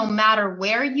foundation, no matter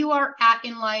where you are at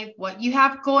in life, what you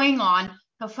have going on,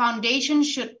 the foundation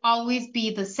should always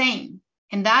be the same.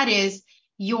 And that is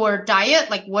your diet,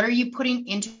 like what are you putting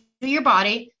into your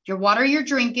body, your water you're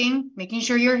drinking, making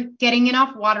sure you're getting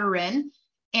enough water in,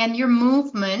 and your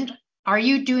movement. Are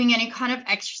you doing any kind of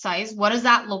exercise? What does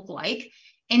that look like?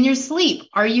 And your sleep.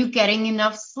 Are you getting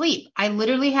enough sleep? I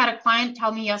literally had a client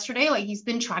tell me yesterday, like he's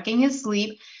been tracking his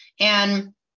sleep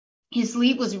and his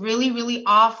sleep was really, really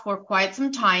off for quite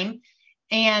some time.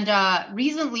 And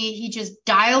recently he just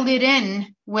dialed it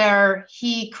in where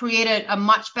he created a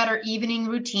much better evening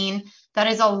routine that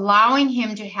is allowing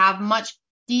him to have much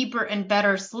deeper and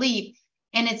better sleep.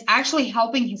 And it's actually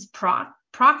helping his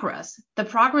progress, the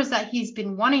progress that he's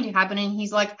been wanting to happen. And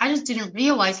he's like, I just didn't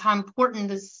realize how important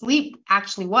this sleep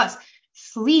actually was.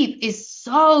 Sleep is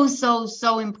so, so,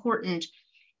 so important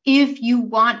if you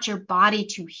want your body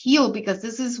to heal, because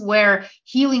this is where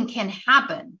healing can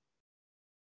happen.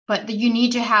 But you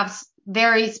need to have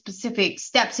very specific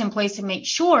steps in place to make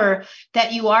sure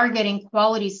that you are getting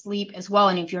quality sleep as well.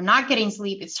 And if you're not getting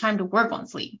sleep, it's time to work on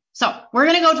sleep. So we're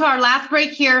going to go to our last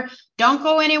break here. Don't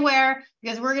go anywhere,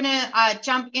 because we're going to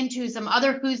jump into some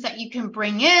other foods that you can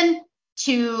bring in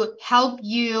to help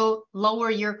you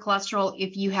lower your cholesterol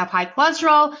if you have high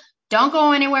cholesterol. Don't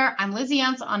go anywhere. I'm Lizzie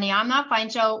Ents on the I'm Not Fine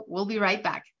show. We'll be right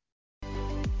back.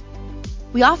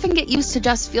 We often get used to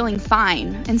just feeling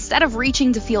fine instead of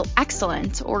reaching to feel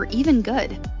excellent or even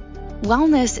good.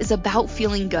 Wellness is about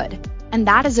feeling good, and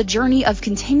that is a journey of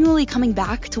continually coming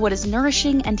back to what is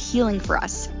nourishing and healing for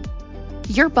us.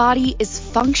 Your body is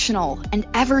functional and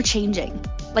ever-changing,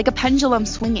 like a pendulum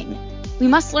swinging. We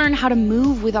must learn how to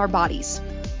move with our bodies.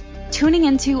 Tuning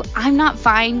into I'm Not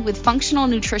Fine with functional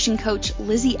nutrition coach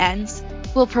Lizzie Ents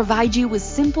will provide you with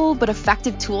simple but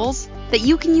effective tools that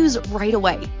you can use right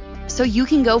away, so you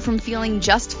can go from feeling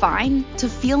just fine to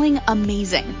feeling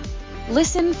amazing.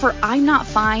 Listen for I'm Not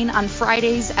Fine on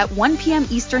Fridays at 1 p.m.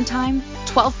 Eastern Time,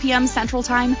 12 p.m. Central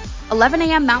Time, 11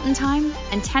 a.m. Mountain Time,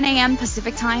 and 10 a.m.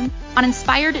 Pacific Time on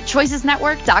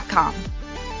InspiredChoicesNetwork.com.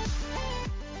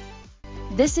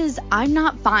 This is I'm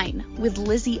Not Fine with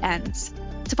Lizzie Ents.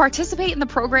 To participate in the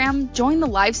program, join the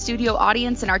live studio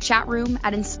audience in our chat room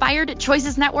at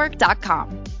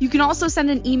InspiredChoicesNetwork.com. You can also send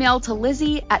an email to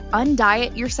Lizzie at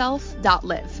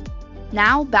undietyourself.live.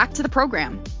 Now, back to the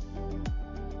program.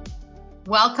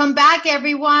 Welcome back,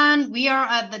 everyone. We are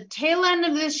at the tail end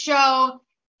of this show,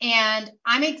 and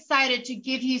I'm excited to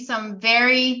give you some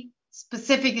very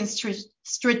specific and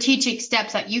strategic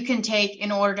steps that you can take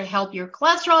in order to help your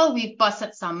cholesterol. We've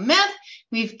busted some myth.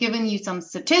 We've given you some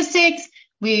statistics.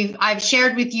 I've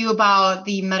shared with you about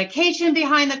the medication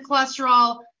behind the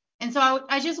cholesterol. And so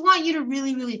I just want you to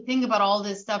really, really think about all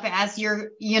this stuff as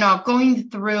you're, going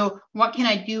through what can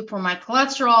I do for my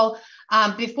cholesterol.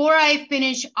 Before I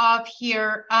finish off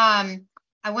here, I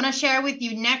want to share with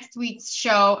you next week's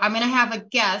show. I'm going to have a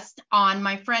guest on,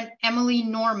 my friend Emily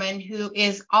Norman, who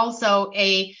is also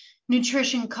a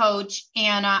nutrition coach.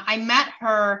 And I met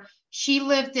her. She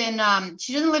lived in,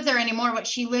 she doesn't live there anymore, but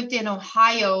she lived in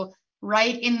Ohio,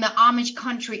 right in the Amish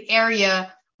country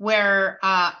area where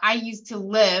I used to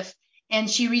live. And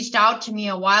she reached out to me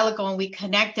a while ago and we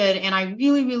connected, and I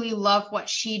really, really love what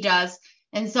she does.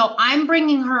 And so I'm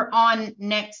bringing her on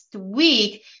next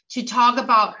week to talk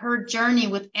about her journey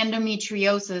with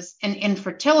endometriosis and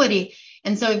infertility.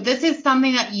 And so if this is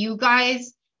something that you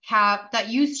guys have, that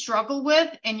you struggle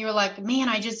with, and you're like, man,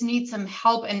 I just need some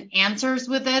help and answers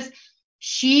with this,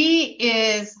 she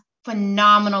is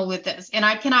phenomenal with this. And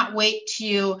I cannot wait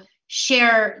to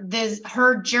share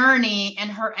her journey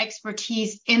and her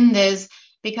expertise in this,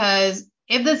 because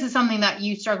if this is something that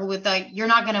you struggle with, you're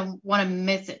not going to want to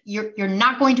miss it. You're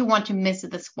not going to want to miss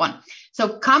this one.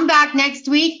 So come back next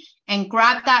week and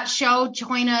grab that show,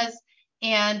 join us,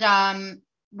 and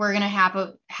we're going to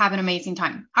have an amazing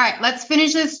time. All right, let's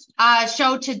finish this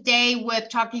show today with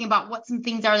talking about what some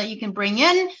things are that you can bring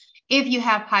in if you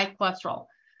have high cholesterol.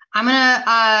 I'm going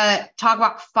to talk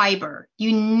about fiber.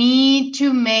 You need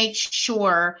to make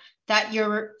sure that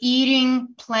you're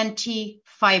eating plenty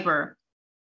fiber.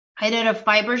 I did a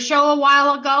fiber show a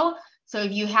while ago. So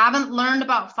if you haven't learned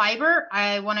about fiber,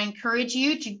 I want to encourage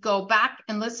you to go back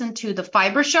and listen to the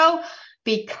fiber show,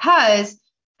 because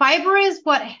fiber is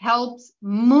what helps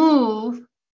move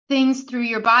things through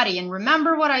your body. And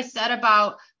remember what I said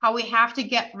about how we have to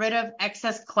get rid of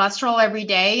excess cholesterol every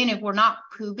day. And if we're not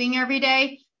pooping every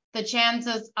day, the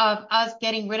chances of us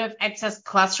getting rid of excess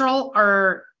cholesterol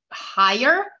are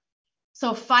higher.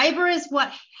 So fiber is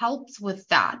what helps with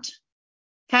that.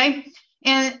 Okay.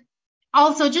 And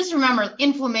also just remember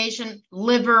inflammation,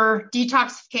 liver,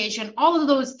 detoxification, all of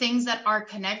those things that are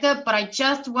connected. But I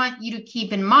just want you to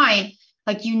keep in mind,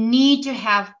 like, you need to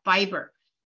have fiber.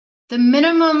 The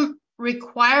minimum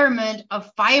requirement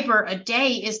of fiber a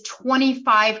day is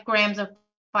 25 grams of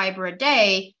fiber a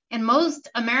day. And most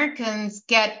Americans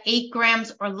get 8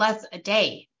 grams or less a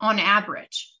day on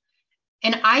average.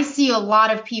 And I see a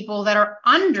lot of people that are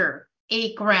under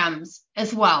 8 grams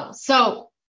as well. So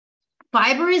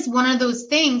fiber is one of those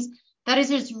things that is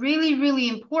just really, really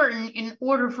important in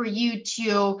order for you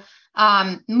to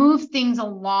move things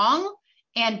along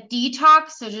and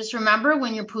detox. So just remember,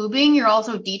 when you're pooping, you're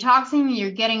also detoxing and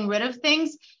you're getting rid of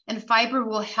things, and fiber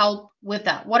will help with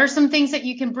that. What are some things that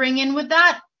you can bring in with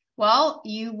that? Well,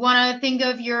 you want to think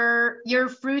of your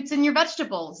fruits and your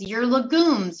vegetables, your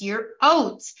legumes, your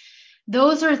oats.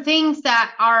 Those are things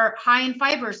that are high in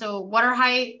fiber. So what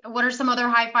are some other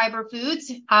high fiber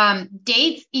foods?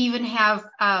 Dates even have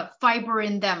fiber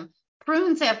in them.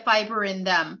 Prunes have fiber in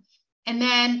them. And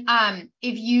then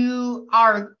if you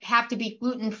have to be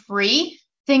gluten-free,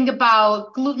 think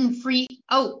about gluten-free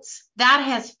oats. That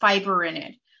has fiber in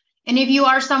it. And if you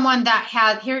are someone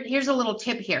that here's a little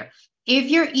tip here.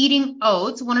 If you're eating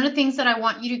oats, one of the things that I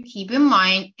want you to keep in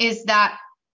mind is that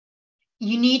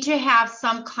you need to have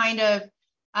some kind of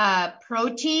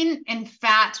protein and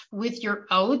fat with your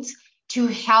oats to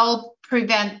help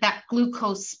prevent that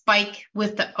glucose spike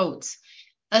with the oats,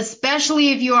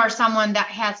 especially if you are someone that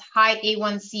has high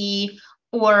A1C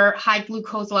or high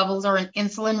glucose levels or an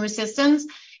insulin resistance.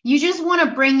 You just want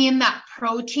to bring in that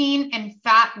protein and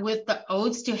fat with the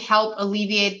oats to help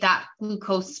alleviate that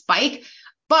glucose spike.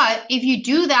 But if you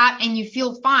do that and you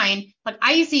feel fine, like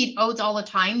I used to eat oats all the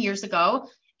time years ago,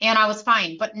 and I was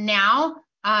fine. But now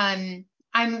I'm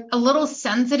a little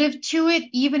sensitive to it,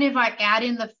 even if I add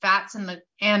in the fats and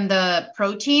the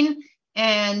protein.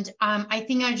 And I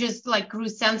think I just like grew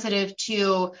sensitive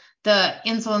to the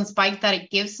insulin spike that it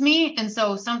gives me. And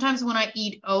so sometimes when I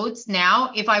eat oats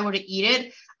now, if I were to eat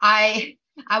it, I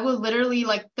will literally,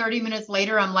 like 30 minutes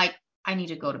later, I'm like, I need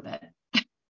to go to bed.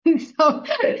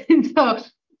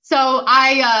 So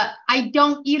I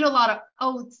don't eat a lot of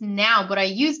oats now, but I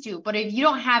used to. But if you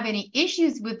don't have any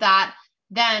issues with that,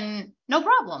 then no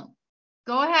problem.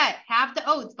 Go ahead, have the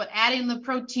oats, but add in the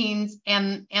proteins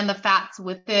and the fats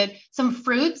with it. Some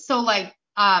fruits, so like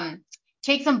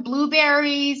take some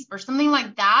blueberries or something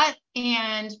like that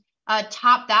and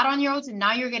top that on your oats, and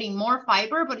now you're getting more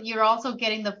fiber, but you're also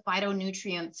getting the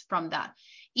phytonutrients from that.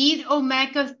 Eat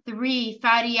omega-3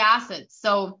 fatty acids.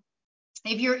 So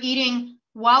if you're eating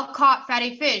wild-caught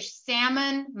fatty fish,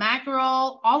 salmon,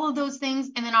 mackerel, all of those things.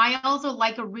 And then I also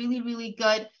like a really, really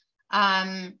good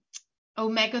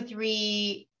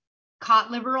omega-3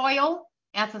 cod liver oil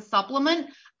as a supplement.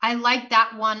 I like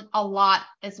that one a lot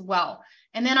as well.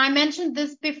 And then I mentioned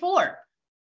this before,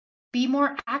 be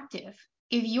more active.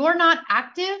 If you're not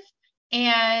active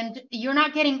and you're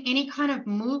not getting any kind of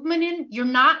movement in, you're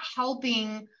not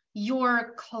helping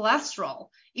your cholesterol.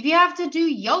 If you have to do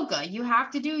yoga, you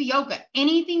have to do yoga.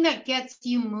 Anything that gets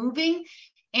you moving.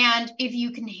 And if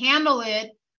you can handle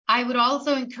it, I would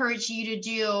also encourage you to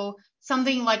do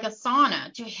something like a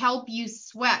sauna to help you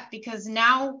sweat, because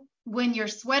now when you're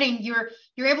sweating, you're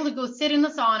able to go sit in the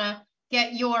sauna,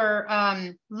 get your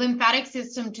lymphatic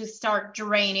system to start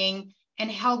draining and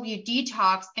help you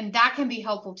detox. And that can be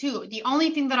helpful too. The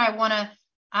only thing that I want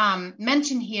to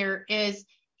mention here is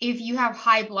if you have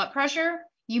high blood pressure,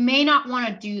 you may not want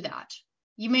to do that.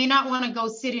 You may not want to go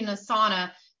sit in a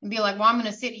sauna and be like, well, I'm going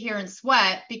to sit here and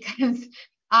sweat, because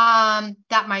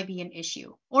that might be an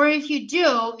issue. Or if you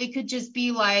do, it could just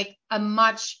be like a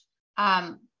much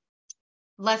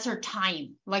lesser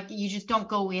time, like you just don't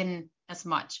go in as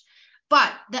much.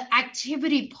 But the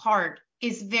activity part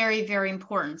is very, very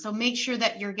important. So make sure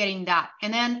that you're getting that.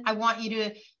 And then I want you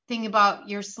to think about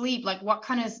your sleep. Like, what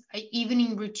kind of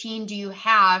evening routine do you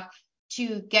have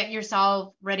to get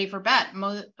yourself ready for bed?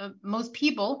 Most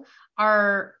people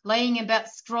are laying in bed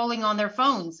scrolling on their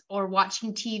phones or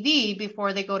watching TV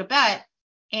before they go to bed.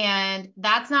 And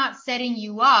that's not setting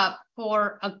you up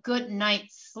for a good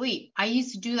night's sleep. I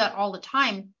used to do that all the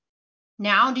time.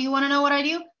 Now, do you want to know what I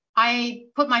do? I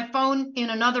put my phone in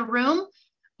another room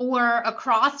or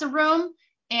across the room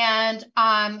and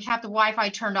have the Wi-Fi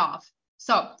turned off.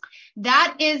 So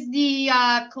that is the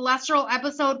cholesterol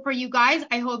episode for you guys.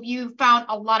 I hope you found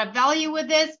a lot of value with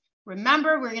this.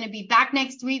 Remember, we're going to be back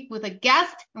next week with a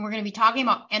guest, and we're going to be talking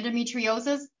about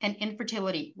endometriosis and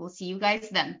infertility. We'll see you guys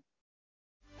then.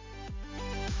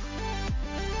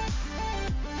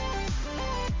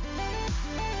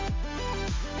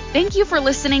 Thank you for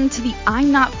listening to the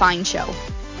I'm Not Fine show.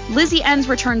 Lizzie Ends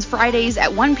returns Fridays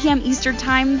at 1 p.m. Eastern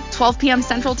Time, 12 p.m.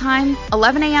 Central Time,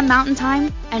 11 a.m. Mountain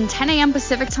Time, and 10 a.m.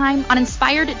 Pacific Time on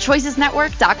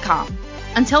InspiredChoicesNetwork.com.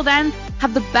 Until then,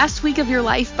 have the best week of your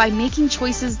life by making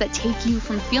choices that take you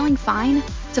from feeling fine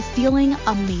to feeling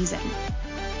amazing.